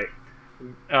 Right.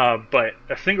 But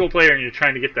a single player, and you're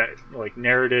trying to get that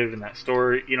narrative and that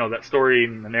story, that story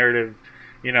and the narrative,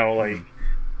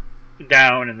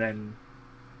 down, and then,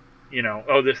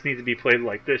 this needs to be played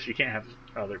like this. You can't have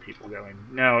other people going,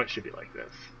 no, it should be like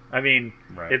this. I mean,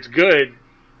 It's good,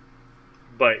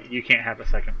 but you can't have a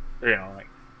second, 10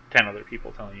 other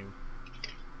people telling you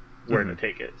where to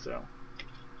take it. So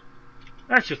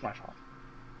that's just my thought.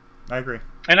 I agree.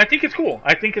 And I think it's cool.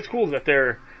 I think it's cool that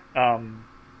they're,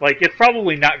 it's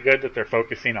probably not good that they're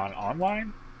focusing on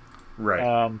online.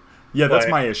 Right. Yeah, that's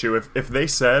my issue. If they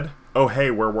said, oh,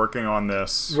 hey, we're working on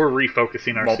this... We're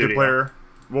refocusing our multiplayer.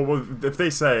 Studio. Well, if they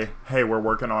say, hey, we're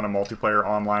working on a multiplayer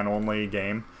online-only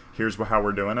game, here's how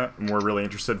we're doing it, and we're really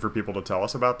interested for people to tell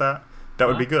us about that, that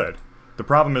would be good. The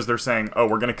problem is they're saying, oh,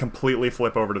 we're going to completely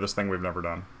flip over to this thing we've never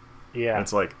done. Yeah. And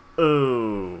it's like,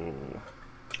 oh...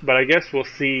 But I guess we'll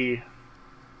see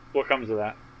what comes of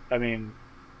that. I mean,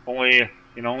 only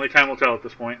time will tell at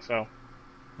this point. So,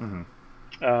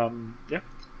 yeah.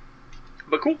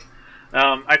 But cool.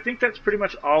 I think that's pretty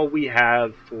much all we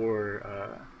have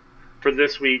for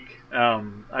this week.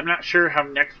 I'm not sure how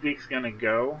next week's gonna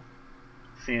go,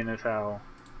 seeing as how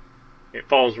it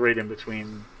falls right in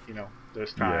between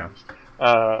those times.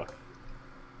 Yeah.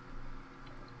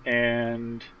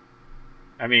 And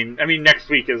I mean, next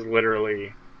week is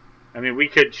literally. I mean, we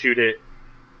could shoot it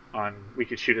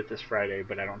this Friday,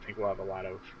 but I don't think we'll have a lot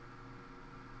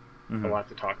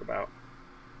to talk about.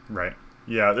 Right.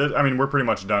 Yeah. I mean, we're pretty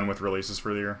much done with releases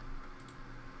for the year.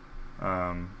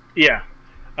 Yeah.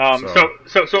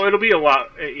 So it'll be a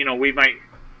lot. We might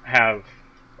have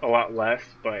a lot less,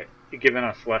 but giving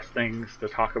us less things to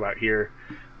talk about here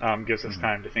gives us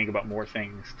time to think about more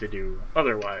things to do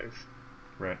otherwise.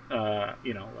 Right.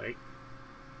 Like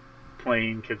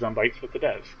playing Kids on Bikes with the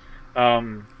devs. I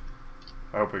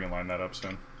hope we can line that up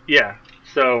soon. Yeah.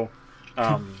 So,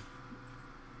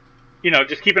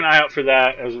 just keep an eye out for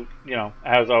that.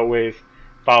 As always,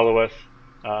 follow us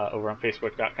over on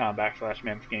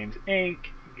Facebook.com/Mammoth Games Inc.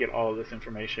 Get all of this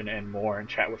information and more, and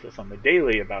chat with us on the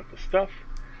daily about the stuff.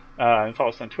 And follow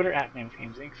us on Twitter @Mammoth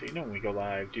Games Inc. So you when we go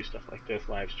live, do stuff like this,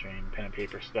 live stream, pen and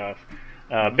paper stuff,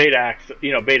 beta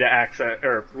access,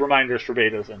 or reminders for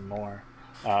betas and more.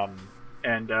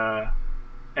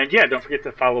 And yeah, don't forget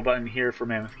the follow button here for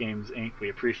Mammoth Games Inc. We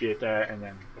appreciate that. And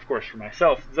then, of course, for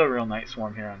myself, The Real Night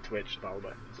Swarm here on Twitch. The follow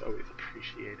button is always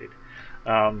appreciated.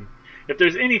 If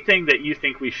there's anything that you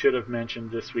think we should have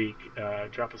mentioned this week,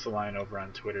 drop us a line over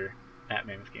on Twitter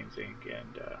 @Mammoth Games Inc.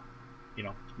 And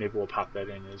maybe we'll pop that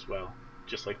in as well,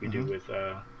 just like we do with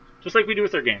our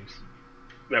games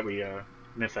that we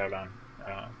miss out on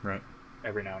right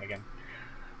every now and again.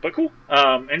 But cool.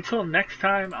 Until next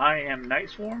time, I am Night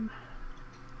Swarm.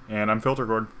 And I'm Filter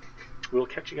Cord. We'll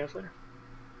catch you guys later.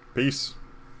 Peace.